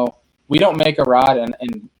 And, you know, we don't make a rod and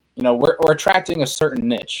you know, we're attracting a certain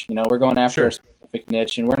niche. You know, we're going after a specific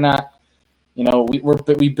niche, and we're not, you know,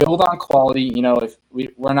 we build on quality. You know, if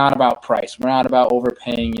we're not about price, we're not about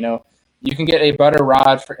overpaying. You know, you can get a better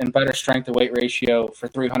rod and better strength to weight ratio for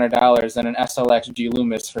 $300 than an SLX G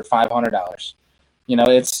Loomis for $500. You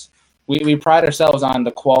know, we pride ourselves on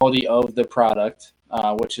the quality of the product,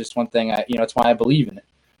 which is one thing it's why I believe in it.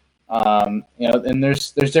 You know, and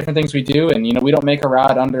there's different things we do, and, you know, we don't make a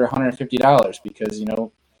rod under $150 because, you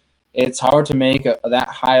know, it's hard to make that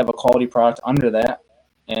high of a quality product under that.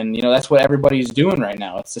 And, you know, that's what everybody's doing right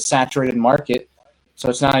now. It's a saturated market, so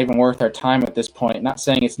it's not even worth our time at this point. Not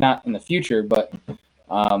saying it's not in the future, but,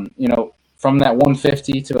 you know, from that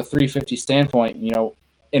 150 to a 350 standpoint, you know,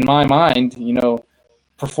 in my mind, you know,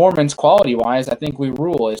 performance quality-wise, I think we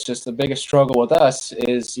rule. It's just the biggest struggle with us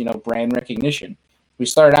is, you know, brand recognition. We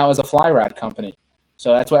started out as a fly rod company,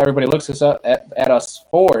 so that's what everybody looks at us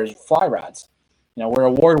for is fly rods. You know, we're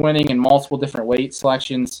award-winning in multiple different weight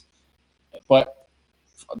selections, but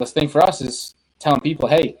the thing for us is telling people,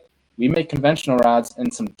 hey, we make conventional rods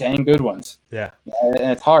and some dang good ones. Yeah.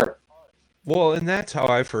 And it's hard. Well, and that's how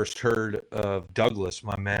I first heard of Douglas,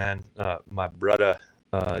 my man, my brother,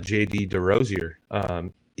 JD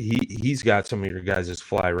DeRosier. He's got some of your guys'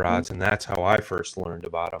 fly rods, and that's how I first learned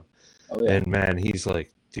about them. Oh, yeah. And, man, he's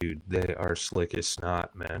like, dude, they are slick as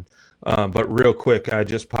snot, man. But real quick, I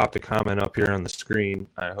just popped a comment up here on the screen.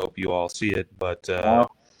 I hope you all see it. But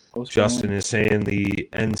Justin is saying the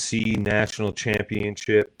NC National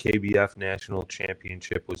Championship, KBF National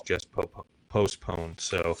Championship was just postponed.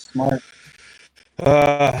 So, smart.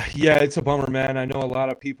 Yeah, it's a bummer, man. I know a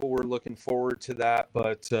lot of people were looking forward to that,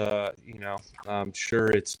 but, you know, I'm sure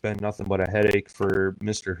it's been nothing but a headache for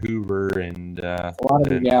Mr. Hoover and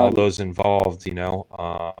all those involved, you know.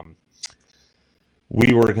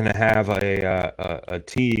 We were going to have a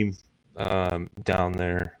team down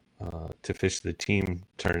there to fish the team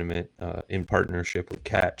tournament in partnership with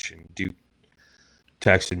Catch, and Duke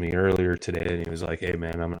texted me earlier today, and he was like, hey,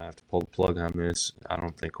 man, I'm going to have to pull the plug on this. I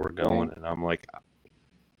don't think we're going. And I'm like,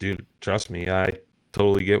 dude, trust me, I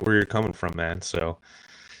totally get where you're coming from, man. So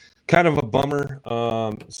kind of a bummer.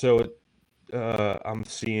 I'm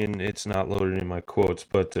seeing it's not loaded in my quotes,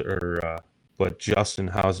 but Justin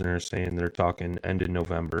Hausner is saying they're talking end of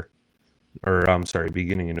November, or I'm sorry,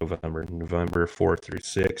 beginning of November 4th through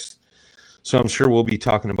 6th. So I'm sure we'll be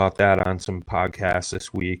talking about that on some podcasts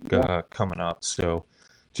this week coming up. So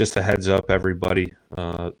just a heads up, everybody,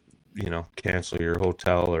 you know, cancel your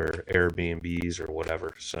hotel or Airbnbs or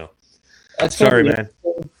whatever. So sorry, man.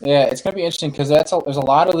 Yeah, it's going to be interesting because there's a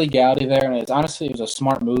lot of legality there, and it was a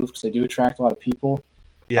smart move because they do attract a lot of people.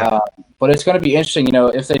 Yeah. But it's going to be interesting, you know,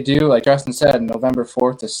 if they do, like Justin said, November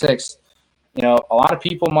 4th to 6th, you know, a lot of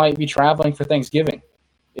people might be traveling for Thanksgiving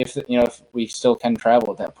if we still can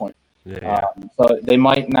travel at that point. Yeah. So they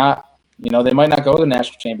might not go to the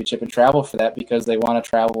national championship and travel for that because they want to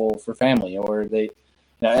travel for family, or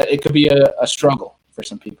it could be a struggle for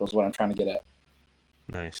some people is what I'm trying to get at.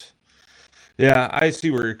 Nice. Yeah, I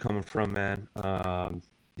see where you're coming from, man.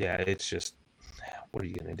 Yeah, it's just, what are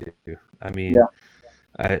you going to do? I mean,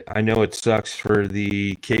 I know it sucks for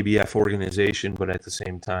the KBF organization, but at the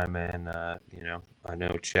same time, man, you know, I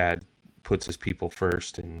know Chad puts his people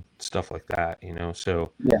first and stuff like that, you know,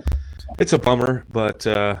 so it's a bummer, but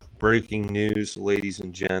breaking news, ladies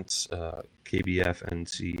and gents, KBF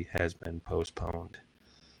NC has been postponed.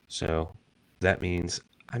 So that means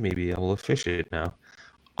I may be able to fish it now.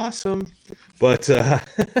 Awesome. But there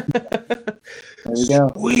we go.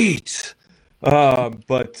 Sweet.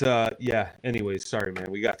 Yeah, anyways, sorry,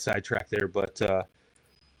 man, we got sidetracked there, but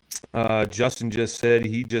Justin just said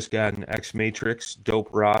he just got an X Matrix dope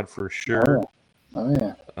rod for sure. Oh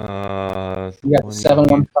yeah. We got the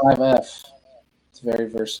 715F. It's very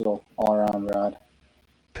versatile all around rod.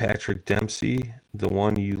 Patrick Dempsey, the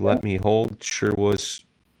one you let me hold, sure was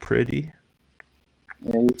pretty.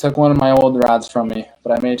 Yeah, he took one of my old rods from me,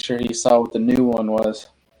 but I made sure he saw what the new one was.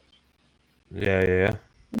 Yeah.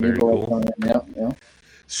 Very cool. Yep.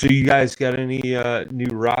 So you guys got any new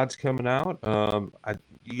rods coming out?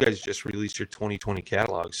 You guys just released your 2020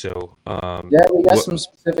 catalog, so we got some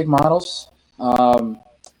specific models.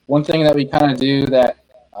 One thing that we kind of do that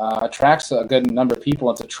attracts a good number of people.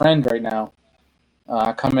 It's a trend right now,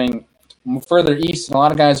 coming further east, and a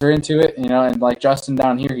lot of guys are into it. And like Justin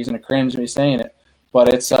down here, he's gonna cringe me saying it, but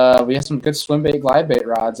it's we have some good swim bait, glide bait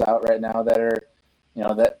rods out right now that are,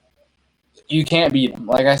 that you can't beat them.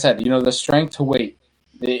 Like I said, the strength to weight,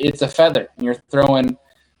 it's a feather. And you're throwing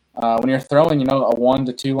when you're throwing, a 1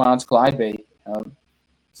 to 2 ounce glide bait,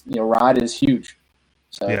 rod is huge.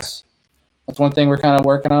 So that's one thing we're kind of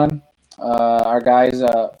working on. Our guys,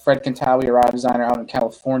 Fred Cantawi, a rod designer out in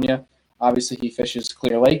California. Obviously, he fishes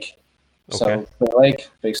Clear Lake. So Clear Lake,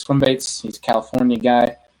 big swim baits. He's a California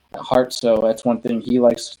guy at heart, so that's one thing he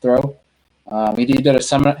likes to throw. He did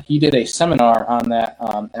a seminar on that,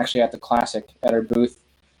 actually at the Classic at our booth.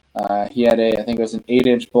 He had I think it was an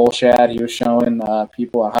 8-inch bull shad. He was showing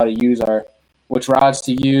people how to use which rods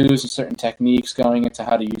to use and certain techniques going into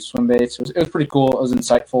how to use swim baits. It was pretty cool. It was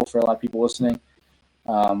insightful for a lot of people listening.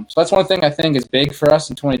 So that's one thing I think is big for us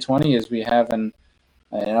in 2020 is we have an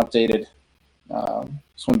updated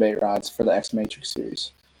swim bait rods for the X Matrix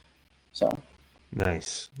series. So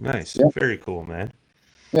nice, very cool, man.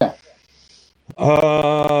 Yeah.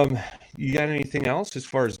 You got anything else as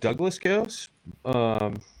far as Douglas goes?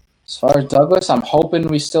 As far as Douglas, I'm hoping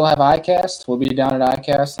we still have ICAST. We'll be down at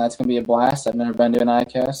ICAST, and that's going to be a blast. I've never been to an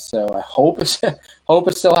ICAST, so I hope it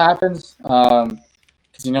still happens.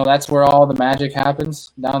 Because that's where all the magic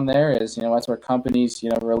happens down there. That's where companies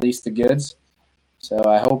release the goods. So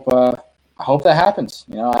I hope that happens.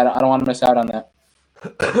 I don't want to miss out on that.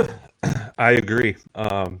 I agree.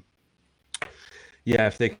 Yeah,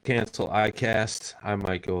 if they cancel iCast, I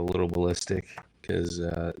might go a little ballistic because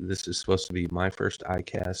this is supposed to be my first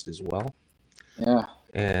iCast as well. Yeah.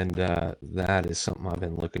 And that is something I've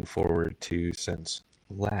been looking forward to since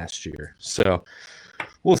last year. So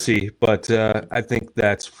we'll see. But I think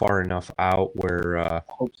that's far enough out where I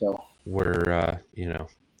hope so. Where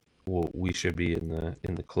we should be in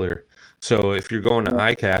the clear. So if you're going to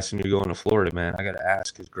ICAST and you're going to Florida, man, I got to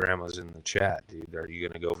ask because Grandma's in the chat, dude. Are you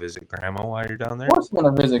going to go visit Grandma while you're down there? Of course I'm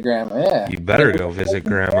going to visit Grandma, yeah. You better go visit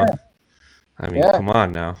Grandma. Yeah. I mean, come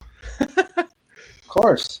on now. Of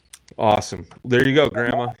course. Awesome. There you go,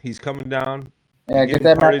 Grandma. He's coming down. Yeah, get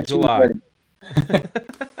that part mac of July. ready.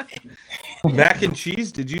 Mac and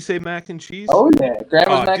cheese? Did you say mac and cheese? Oh, yeah.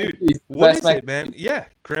 Grandma's mac and cheese. What is it, man? Yeah,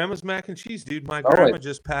 Grandma's mac and cheese, dude. My grandma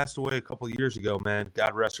just passed away a couple of years ago, man.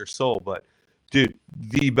 God rest her soul. But, dude,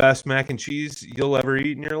 the best mac and cheese you'll ever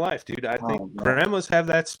eat in your life, dude. I think grandmas have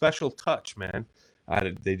that special touch, man.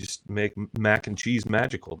 They just make mac and cheese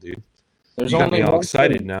magical, dude. You got me all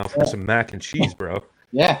excited now for some mac and cheese, bro.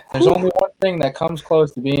 Yeah, there's only one thing that comes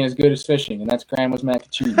close to being as good as fishing, and that's Grandma's mac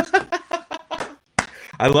and cheese.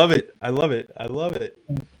 I love it.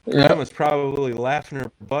 Grandma's probably laughing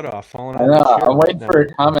her butt off, falling out I know. of the chair. I'm waiting for her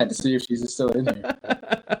comment to see if she's still in here.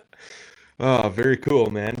 Oh, very cool,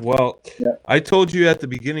 man. Well, I told you at the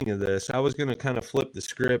beginning of this, I was going to kind of flip the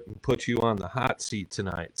script and put you on the hot seat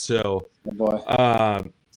tonight. So,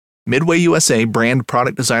 Midway USA brand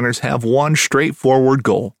product designers have one straightforward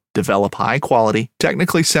goal: develop high-quality,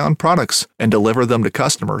 technically sound products and deliver them to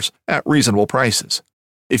customers at reasonable prices.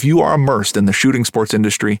 If you are immersed in the shooting sports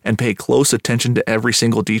industry and pay close attention to every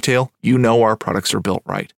single detail, you know our products are built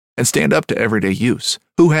right and stand up to everyday use.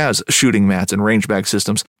 Who has shooting mats and range bag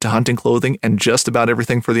systems to hunting clothing and just about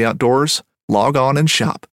everything for the outdoors? Log on and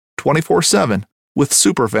shop 24/7 with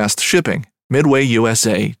super fast shipping.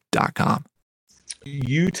 MidwayUSA.com.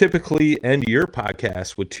 You typically end your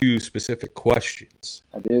podcast with 2 specific questions.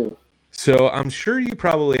 I do. So I'm sure you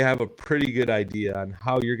probably have a pretty good idea on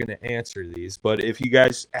how you're going to answer these. But if you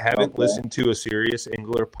guys haven't listened to a Serious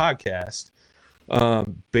Angler podcast,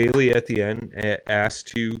 Bailey at the end asked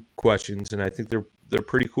 2 questions, and I think they're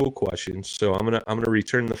pretty cool questions. So I'm gonna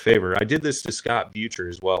return the favor. I did this to Scott Butcher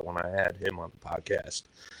as well when I had him on the podcast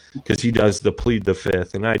because he does the plead the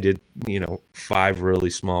fifth, and I did 5 really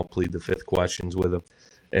small plead the fifth questions with him,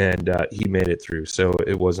 and he made it through, so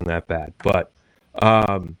it wasn't that bad. But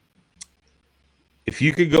if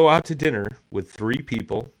you could go out to dinner with 3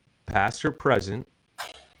 people, past or present,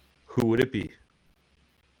 who would it be?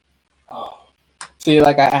 Oh. See,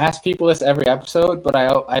 like I ask people this every episode, but I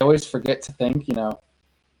always forget to think,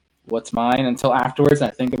 what's mine until afterwards,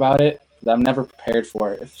 and I think about it. I'm never prepared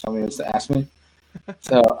for it if somebody was to ask me.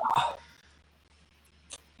 So, I'm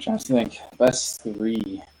trying to think. Best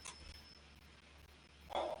 3.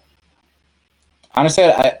 Honestly,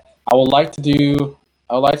 I would like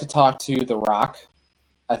to talk to The Rock.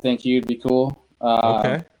 I think he'd be cool.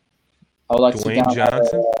 Okay. I would like Dwayne to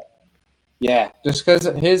Johnson? Yeah, just because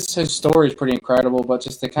his story is pretty incredible, but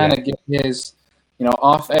just to kind of get his,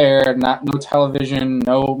 off air, no television,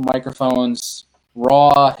 no microphones,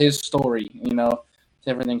 raw, his story,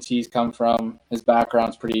 different things he's come from. His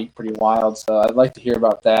background's pretty wild, so I'd like to hear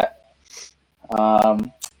about that.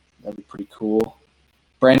 That'd be pretty cool.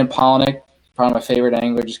 Brandon Polnick, probably my favorite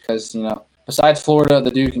angler, just because besides Florida,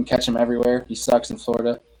 the dude can catch him everywhere. He sucks in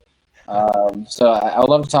Florida, so I would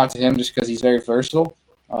love to talk to him just because he's very versatile.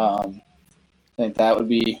 I think that would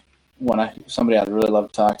be somebody I'd really love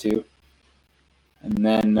to talk to. And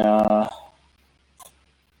then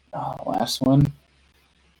last one.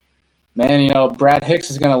 Man, Brad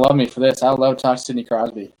Hicks is going to love me for this. I would love to talk to Sidney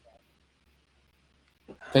Crosby.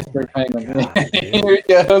 Pittsburgh Penguins. Here he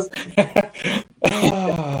goes.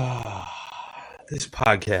 This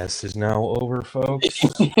podcast is now over, folks.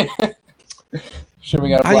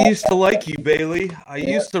 I used to like you, Bailey. I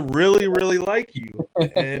used to really, really like you.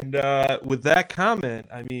 And with that comment,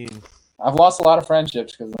 I mean... I've lost a lot of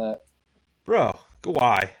friendships because of that. Bro,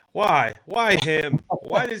 why? Why him?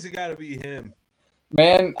 Why does it got to be him?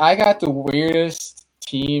 Man, I got the weirdest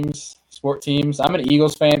sport teams. I'm an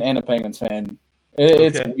Eagles fan and a Penguins fan.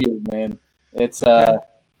 It's weird, man. It's I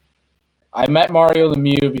met Mario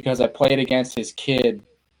Lemieux because I played against his kid.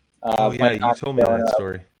 You told me that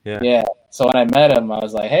story. Yeah. Yeah. So when I met him, I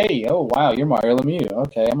was like, "Hey, oh wow, you're Mario Lemieux.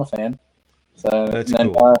 Okay, I'm a fan." So that's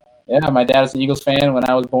cool. My dad's an Eagles fan when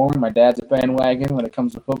I was born. My dad's a bandwagon when it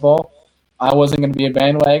comes to football. I wasn't going to be a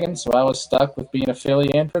bandwagon, so I was stuck with being a Philly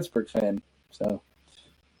and Pittsburgh fan. So.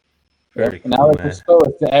 Very cool, now it's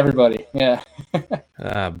exposed to everybody. Yeah.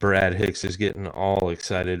 Brad Hicks is getting all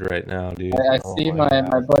excited right now, dude. I see my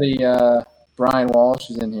buddy Brian Walsh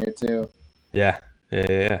is in here too. Yeah.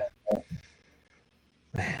 Man,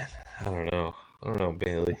 I don't know,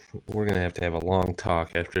 Bailey. We're gonna have to have a long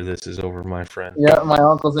talk after this is over, my friend. Yeah, my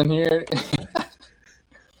uncle's in here.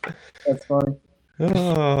 That's funny.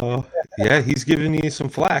 Oh, yeah, he's giving you some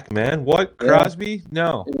flack, man. What, Crosby? Yeah.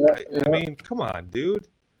 No. Yeah. I mean, come on, dude.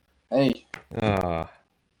 Hey,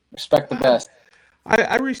 respect the best.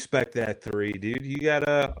 I respect that 3, dude. You got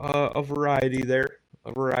a variety there,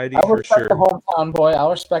 for sure. I respect the hometown boy.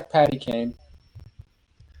 I'll respect Patty Kane.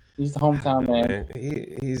 He's the hometown man.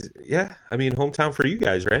 He's I mean, hometown for you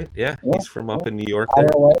guys, right? Yeah. He's from up in New York. He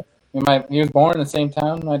was born in the same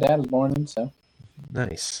town my dad was born in. So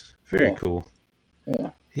nice, very cool.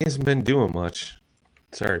 Yeah, he hasn't been doing much.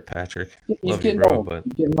 Sorry, Patrick. He's getting old. But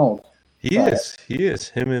he's getting old. He is.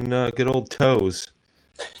 Him and good old Toes.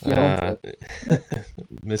 Mr.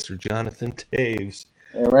 Jonathan Taves.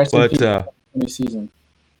 New season.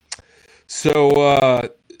 So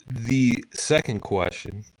the second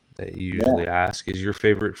question that you usually ask is your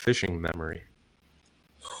favorite fishing memory.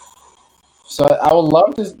 So I would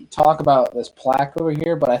love to talk about this plaque over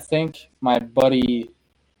here, but I think my buddy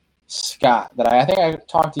Scott, I think I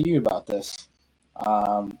talked to you about this.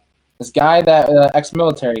 This guy, that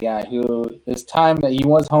ex-military guy, who this time that he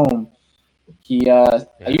was home, I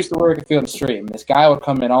used to work at Field & Stream. This guy would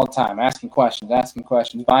come in all the time, asking questions,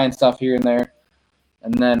 buying stuff here and there.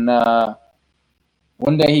 And then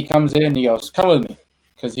one day he comes in and he goes, "Come with me,"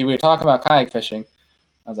 because we were talking about kayak fishing.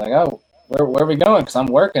 I was like, "Oh, where are we going?" Because I'm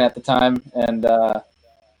working at the time. And so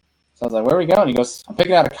I was like, "Where are we going?" He goes, "I'm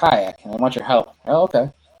picking out a kayak, and I want your help." Oh, okay.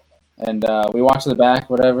 And we watched the back,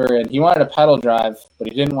 whatever, and he wanted a pedal drive, but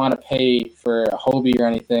he didn't want to pay for a Hobie or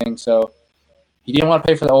anything. So he didn't want to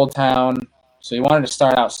pay for the Old Town, so he wanted to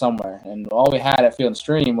start out somewhere. And all we had at Field &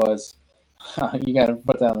 Stream was, you got to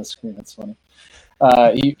put that on the screen, that's funny.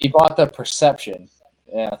 He bought the Perception.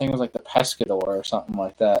 Yeah, I think it was like the Pescador or something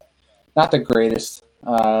like that. Not the greatest.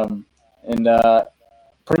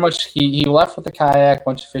 Pretty much he left with the kayak,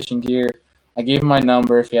 bunch of fishing gear. I gave him my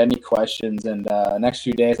number if he had any questions, and next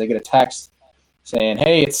few days I get a text saying,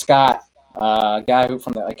 "Hey, it's Scott, guy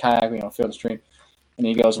from the kayak, Field & Stream," and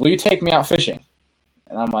he goes, "Will you take me out fishing?"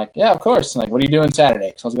 And I'm like, "Yeah, of course." And like, "What are you doing Saturday?"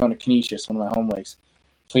 Because I was going to Canisius, one of my home lakes.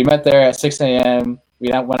 So we met there at 6 a.m. We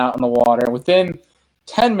went out in the water. Within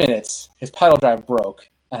 10 minutes, his pedal drive broke,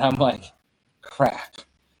 and I'm like, "Crap!"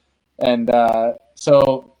 And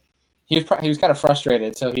so he was kind of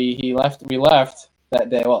frustrated. So he left. We left that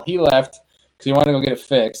day. Well, he left because he wanted to go get it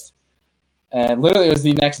fixed. And literally, it was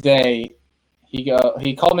the next day. He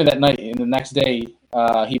called me that night, and the next day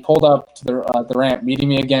he pulled up to the ramp, meeting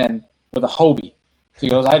me again with a Hobie. So he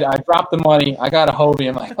goes, I dropped the money. I got a Hobie.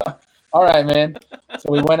 I'm like, all right, man. So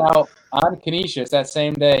we went out on Canisius that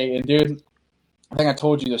same day. And, dude, I think I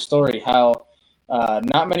told you the story, how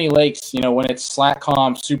not many lakes, when it's slack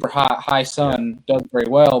calm, super hot, high sun, does very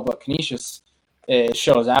well. But Canisius, it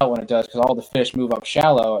shows out when it does because all the fish move up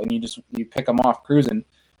shallow, and you pick them off cruising.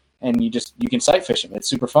 And you can sight fish them. It's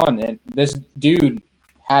super fun. And this dude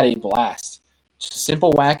had a blast. Just a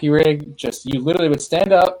simple wacky rig. Just you literally would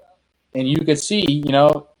stand up, and you could see,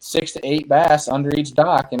 6 to 8 bass under each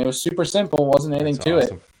dock, and it was super simple. Wasn't anything That's to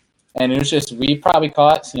awesome. it. And it was just, we probably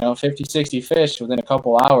caught, 50, 60 fish within a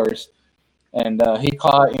couple hours. And he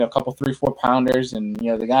caught, a couple 3-4 pounders, and,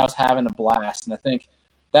 the guy was having a blast. And I think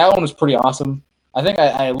that one was pretty awesome. I think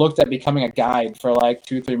I looked at becoming a guide for like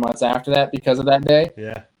 2-3 months after that because of that day.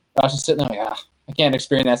 Yeah. I was just sitting there like, I can't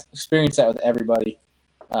experience that with everybody.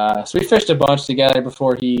 So we fished a bunch together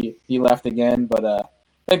before he left again. But I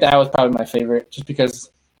think that was probably my favorite just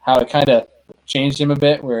because how it kind of changed him a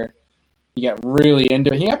bit where he got really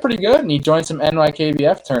into it. He got pretty good, and he joined some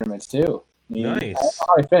NYKBF tournaments too. Nice. I don't know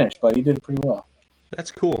how he finished, but he did pretty well.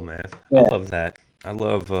 That's cool, man. Yeah. I love that. I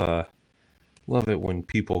love it when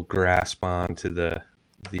people grasp on to the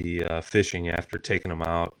fishing after taking them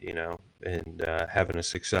out, and having a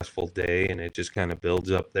successful day, and it just kind of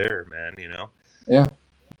builds up there, man. Yeah.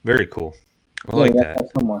 Very cool. I like that.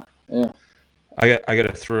 Somewhere. Yeah. I got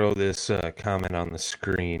to throw this comment on the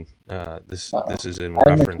screen. This is in I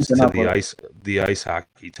haven't reference to keeping up the ice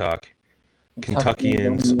hockey talk.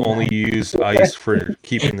 Kentuckians only use ice for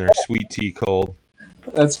keeping their sweet tea cold.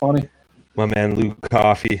 That's funny. My man Luke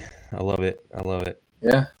Coffee. I love it.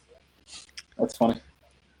 Yeah. That's funny.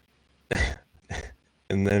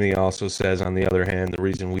 And then he also says, on the other hand, the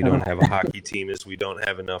reason we don't have a hockey team is we don't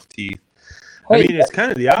have enough teeth. I mean, it's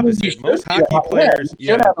kind of the opposite. Most hockey players, you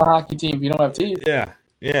should have a hockey team if you don't have teeth.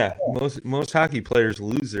 Yeah. Most hockey players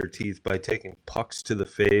lose their teeth by taking pucks to the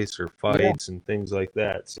face or fights and things like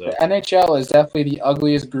that. So the NHL is definitely the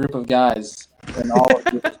ugliest group of guys in all of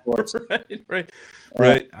the sports.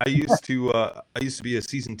 Right. I used to be a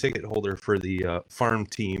season ticket holder for the farm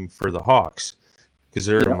team for the Hawks because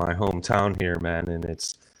they're in my hometown here, man. And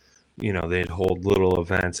it's, they'd hold little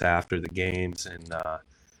events after the games, and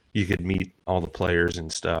you could meet all the players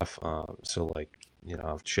and stuff. So like,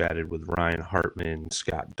 I've chatted with Ryan Hartman,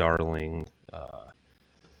 Scott Darling,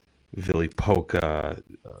 Billy Polka,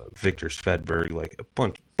 Victor Svedberg, like a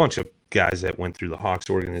bunch of guys that went through the Hawks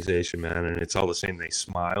organization, man. And it's all the same. They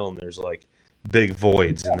smile, and there's like big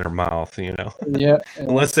voids in their mouth, Yeah.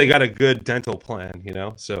 Unless they got a good dental plan,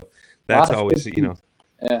 So that's always,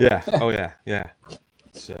 Yeah. Oh yeah.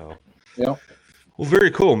 So. Yeah. Well,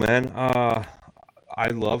 very cool, man. I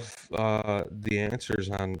love the answers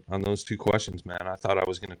on those two questions, man. I thought I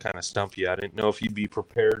was going to kind of stump you. I didn't know if you'd be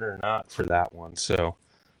prepared or not for that one. So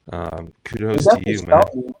kudos to you, man.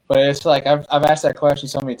 But it's like I've asked that question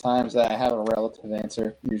so many times that I have a relative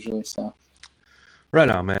answer usually. So right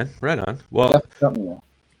on, man. Right on. Well,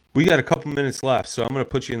 we got a couple minutes left, so I'm going to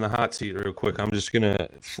put you in the hot seat real quick. I'm just going to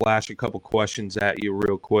flash a couple questions at you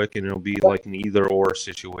real quick, and it'll be like an either-or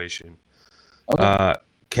situation. Okay.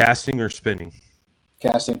 Casting or spinning?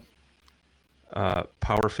 Casting.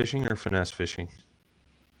 Power fishing or finesse fishing?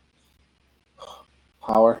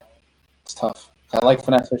 Power. It's tough. I like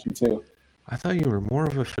finesse fishing too. I thought you were more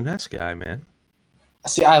of a finesse guy, man.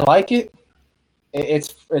 See, I like it.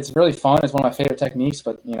 It's really fun. It's one of my favorite techniques,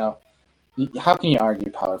 but how can you argue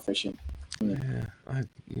power fishing? Yeah,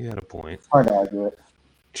 you got a point. It's hard to argue it.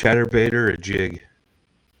 Chatterbait or a jig?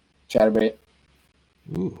 Chatterbait.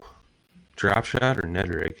 Ooh. Drop shot or Ned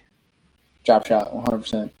rig? Drop shot,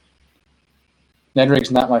 100%. Ned rig's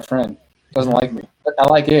not my friend. Doesn't like me. I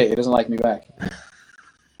like it. It doesn't like me back.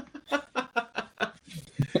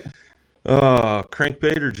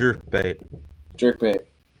 Crankbait or jerkbait? Jerkbait.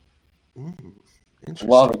 Interesting.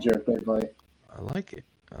 Love a jerkbait bite. I like it.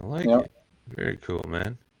 It. Very cool,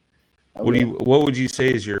 man. Okay. What would you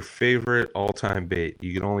say is your favorite all-time bait?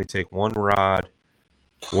 You can only take one rod,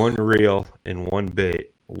 one reel, and one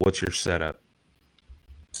bait. What's your setup?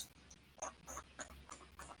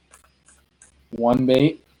 One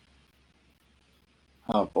bait?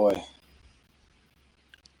 Oh, boy.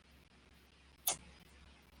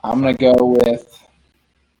 I'm going to go with...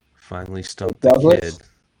 Finally stumped the kid.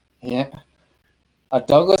 Yeah. A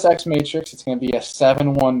Douglas X Matrix, it's going to be a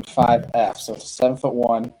 715F, so it's a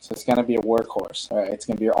 7'1", so it's going to be a workhorse. All right, it's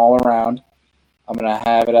going to be all around. I'm going to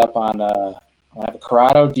have it up on I have a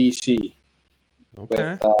Corrado DC.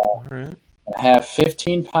 Okay. With, all right. I have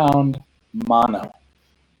 15-pound mono,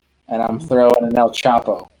 and I'm throwing an El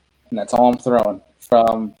Chapo, and that's all I'm throwing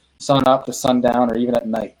from sun up to sundown or even at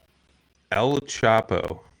night. El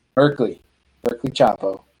Chapo. Berkeley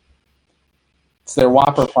Chapo. It's their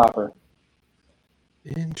Whopper Plopper.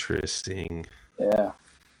 Interesting. Yeah.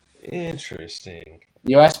 Interesting.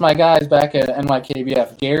 You asked my guys back at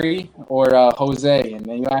NYKBF, Gary or Jose, and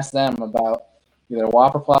then you asked them about either a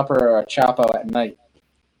Whopper Plopper or a Chapo at night.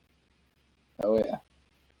 Oh, yeah.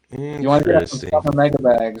 You want to get some summer mega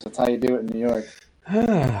bags. That's how you do it in New York.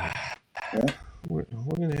 Yeah. We're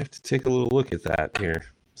going to have to take a little look at that here.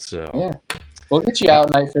 So Yeah, we'll get you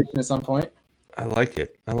out night fishing at some point. I like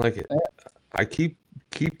it. Yeah. I keep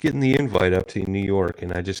getting the invite up to New York,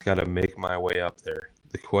 and I just got to make my way up there.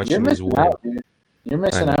 The You're question is missing when. out, dude. You're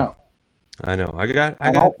missing I know. out. I know.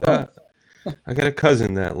 I got a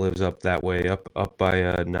cousin that lives up that way, up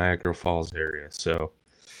by Niagara Falls area. So,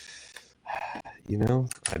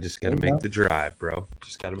 I just got to There you make go. the drive, bro.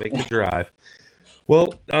 Just got to make the drive.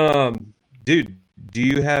 Well, dude, do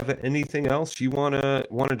you have anything else you wanna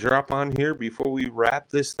drop on here before we wrap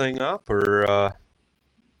this thing up, or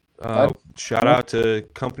shout out to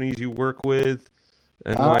companies you work with,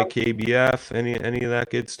 NYKBF, any of that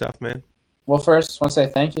good stuff, man? Well, first, I just want to say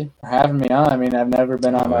thank you for having me on. I mean, I've never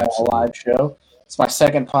been on a absolutely. live show. It's my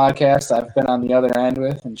second podcast I've been on the other end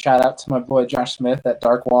with. And shout out to my boy Josh Smith at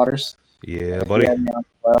Dark Waters. Yeah, He buddy. had me on as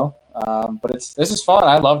well. But this is fun.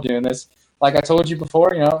 I love doing this. Like I told you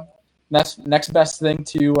before, next best thing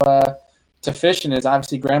to fishing is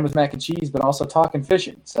obviously grandma's mac and cheese, but also talking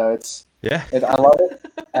fishing. So I love it.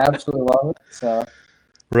 I absolutely love it. So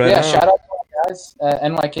Right on. shout out to my guys at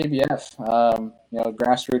NYKBF.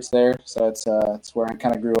 Grassroots there. So it's where I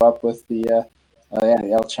kind of grew up with the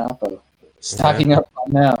El Chapo. Stocking up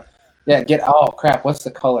right now. Yeah, oh crap, what's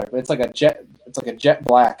the color? It's like a jet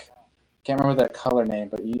black. Can't remember that color name,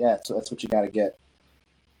 but so that's what you got to get.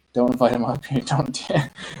 Don't invite him up here. Don't.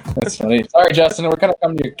 That's funny. Sorry, Justin. We're gonna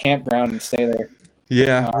come to your campground and stay there.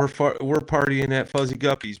 Yeah, we're partying at Fuzzy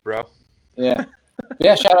Guppies, bro. Yeah.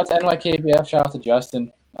 Shout out to NYKBF. Shout out to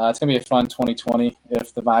Justin. It's gonna be a fun 2020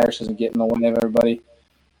 if the virus doesn't get in the way of everybody.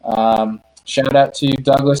 Shout out to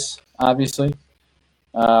Douglas, obviously.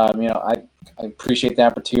 I appreciate the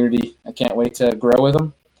opportunity. I can't wait to grow with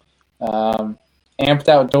him. Amped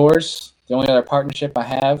Outdoors, the only other partnership I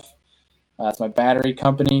have. It's my battery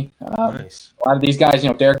company. Nice. A lot of these guys,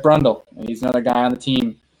 Derek Brundle, he's another guy on the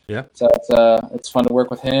team. Yeah. So it's fun to work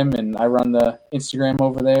with him, and I run the Instagram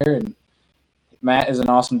over there. And Matt is an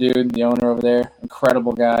awesome dude, the owner over there,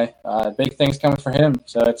 incredible guy. Big things coming for him,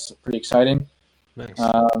 so it's pretty exciting. Nice.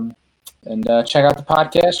 And check out the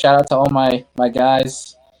podcast. Shout out to all my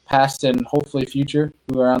guys, past and hopefully future,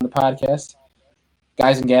 who are on the podcast.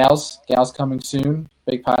 Guys and gals coming soon.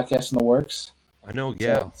 Big podcast in the works. I know,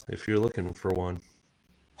 if you're looking for one.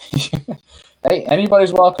 Hey,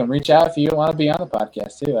 anybody's welcome. Reach out if you want to be on the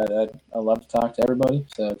podcast too. I love to talk to everybody.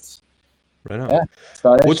 So it's right on. Yeah, that's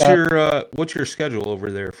about it. What's your schedule over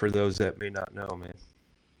there for those that may not know, man?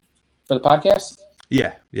 For the podcast?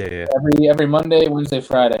 Yeah. Every Monday, Wednesday,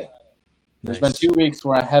 Friday. There's been 2 weeks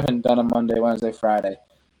where I haven't done a Monday, Wednesday, Friday.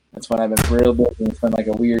 That's when I've been real busy. It's been like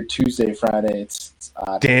a weird Tuesday, Friday. It's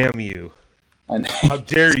odd. Damn you. And how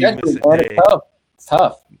dare you miss a day? It's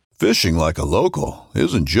tough. Fishing like a local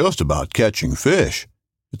isn't just about catching fish.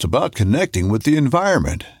 It's about connecting with the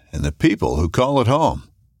environment and the people who call it home.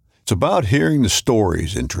 It's about hearing the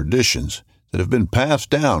stories and traditions that have been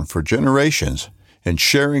passed down for generations and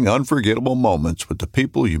sharing unforgettable moments with the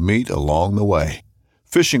people you meet along the way.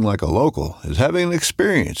 Fishing like a local is having an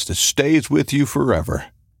experience that stays with you forever.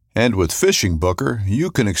 And with Fishing Booker,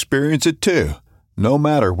 you can experience it too, no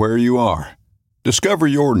matter where you are. Discover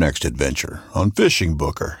your next adventure on Fishing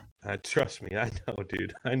Booker. Trust me, I know,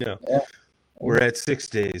 dude. I know. Yeah. We're at 6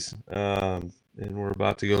 days, and we're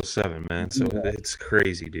about to go 7, man. So it's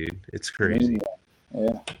crazy, dude. It's crazy.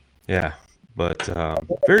 Yeah. But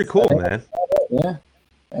very cool, man. Yeah.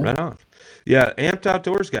 Right on. Yeah, Amped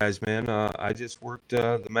Outdoors guys, man. I just worked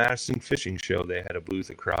the Madison Fishing Show. They had a booth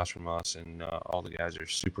across from us, and all the guys are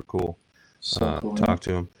super cool. Cool. Talk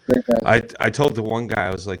to him. I told the one guy,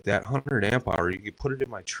 I was like, that 100 amp hour, you can put it in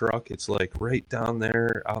my truck. It's like right down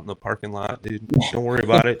there out in the parking lot, dude. Don't worry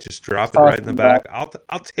about it. Just drop it right in the back.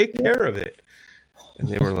 I'll take care of it. And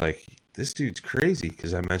they were like, this dude's crazy,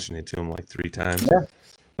 because I mentioned it to him like 3 times.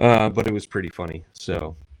 Yeah. But it was pretty funny.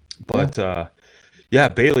 So, but yeah,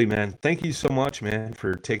 Bailey, man, thank you so much, man,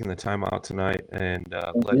 for taking the time out tonight and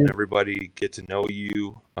letting everybody get to know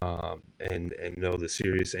you and know the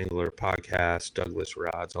Serious Angler podcast, Douglas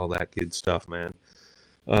Rods, all that good stuff, man.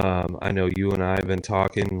 I know you and I have been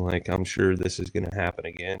talking. Like, I'm sure this is going to happen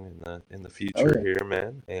again in the future here,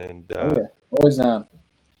 man. And always down.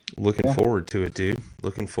 Looking forward to it, dude.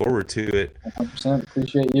 Looking forward to it. 100%.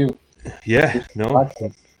 Appreciate you. Yeah, no.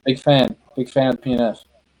 Big fan of the PNF.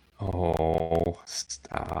 Oh,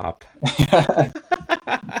 stop.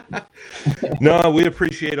 No, we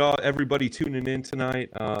appreciate everybody tuning in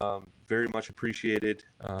tonight. Very much appreciated.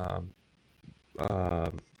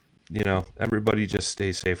 Everybody just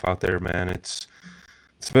stay safe out there, man. It's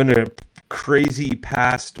been a crazy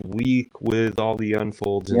past week with all the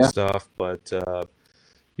unfolds and stuff, but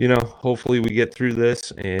hopefully we get through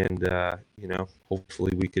this, and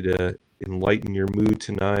hopefully we could enlighten your mood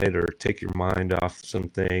tonight, or take your mind off some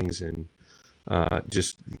things, and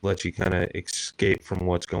just let you kind of escape from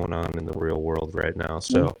what's going on in the real world right now.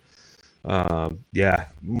 So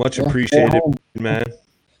much appreciated, man.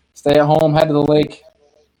 Stay at home, head to the lake.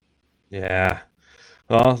 Yeah,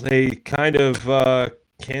 well, they kind of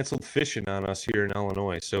canceled fishing on us here in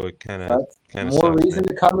Illinois, so it kind of more sucks, reason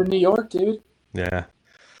to come to New York, dude. Yeah,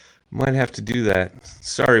 might have to do that.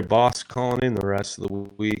 Sorry, boss, calling in the rest of the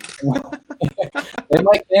week. They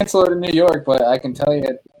might cancel it in New York, but I can tell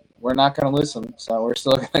you we're not going to listen, so we're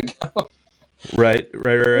still going to go. Right.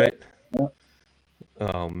 Yeah.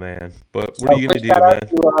 Oh, man. But what are you going to do,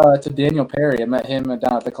 man? To Daniel Perry. I met him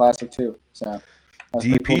down at the Classic, too. So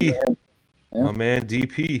DP. Cool. Yeah. My man,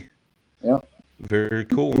 DP. Yep. Very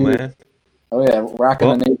cool, man. Oh, yeah.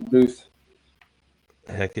 Rocking the Navy booth.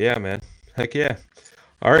 Heck yeah, man. Heck yeah.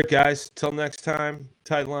 All right, guys. Till next time,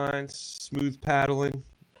 tight lines, smooth paddling.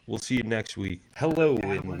 We'll see you next week. Hello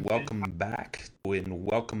and welcome back.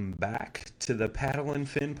 To the Paddle and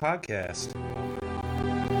Fin podcast.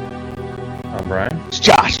 I'm Brian. It's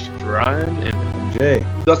Josh. Ryan and Jay.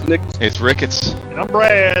 Dustin Nichols. it's Ricketts. And I'm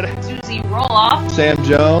Brad. Susie Roloff. Sam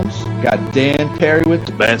Jones. Got Dan Perry with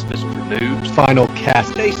the Bass Fishing for Noobs. Final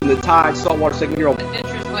Cast. Chasing the Tide saltwater segment here on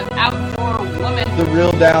Adventures with Outdoor Women. The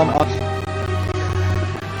Reel Down.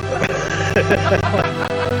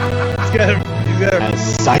 He's got And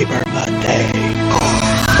Cyber Monday.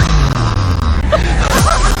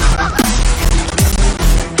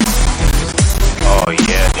 Oh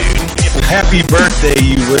yeah, dude. Happy birthday,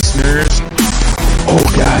 you listeners. Oh,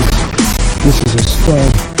 guys. This is a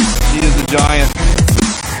stud. He is the giant.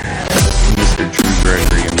 Mr. True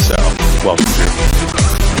Gregory himself. Welcome,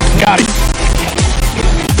 Drew. Got it.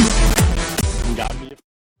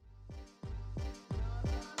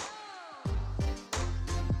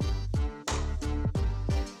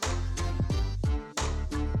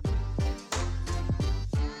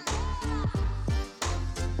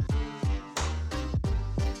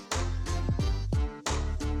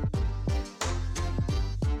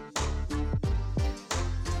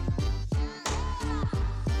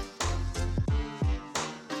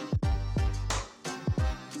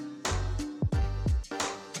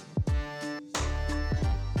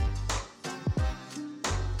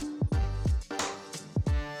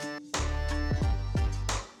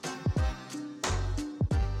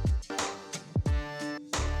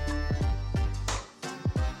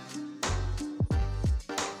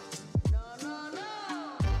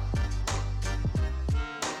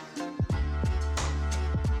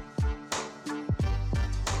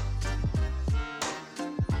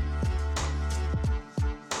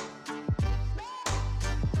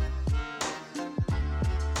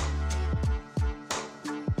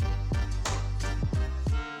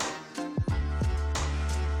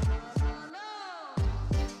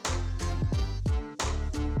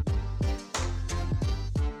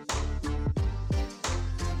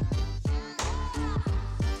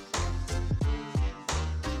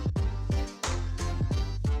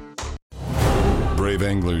 Brave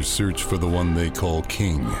anglers search for the one they call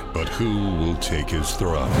king, but who will take his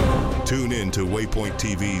throne? Tune in to Waypoint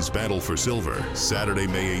TV's Battle for Silver, Saturday,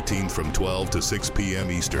 May 18th from 12 to 6 p.m.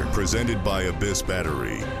 Eastern, presented by Abyss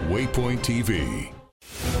Battery. Waypoint TV.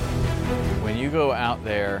 When you go out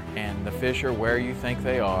there and the fish are where you think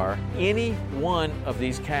they are, any one of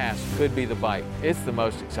these casts could be the bite. It's the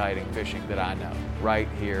most exciting fishing that I know, right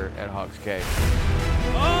here at Hawks Cave.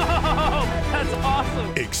 Oh, that's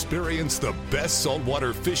awesome! Experience the best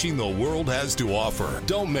saltwater fishing the world has to offer.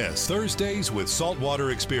 Don't miss Thursdays with Saltwater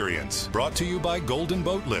Experience, brought to you by Golden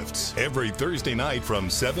Boat Lifts, every Thursday night from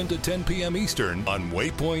 7 to 10 p.m. Eastern on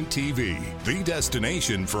Waypoint TV, the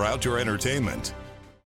destination for outdoor entertainment.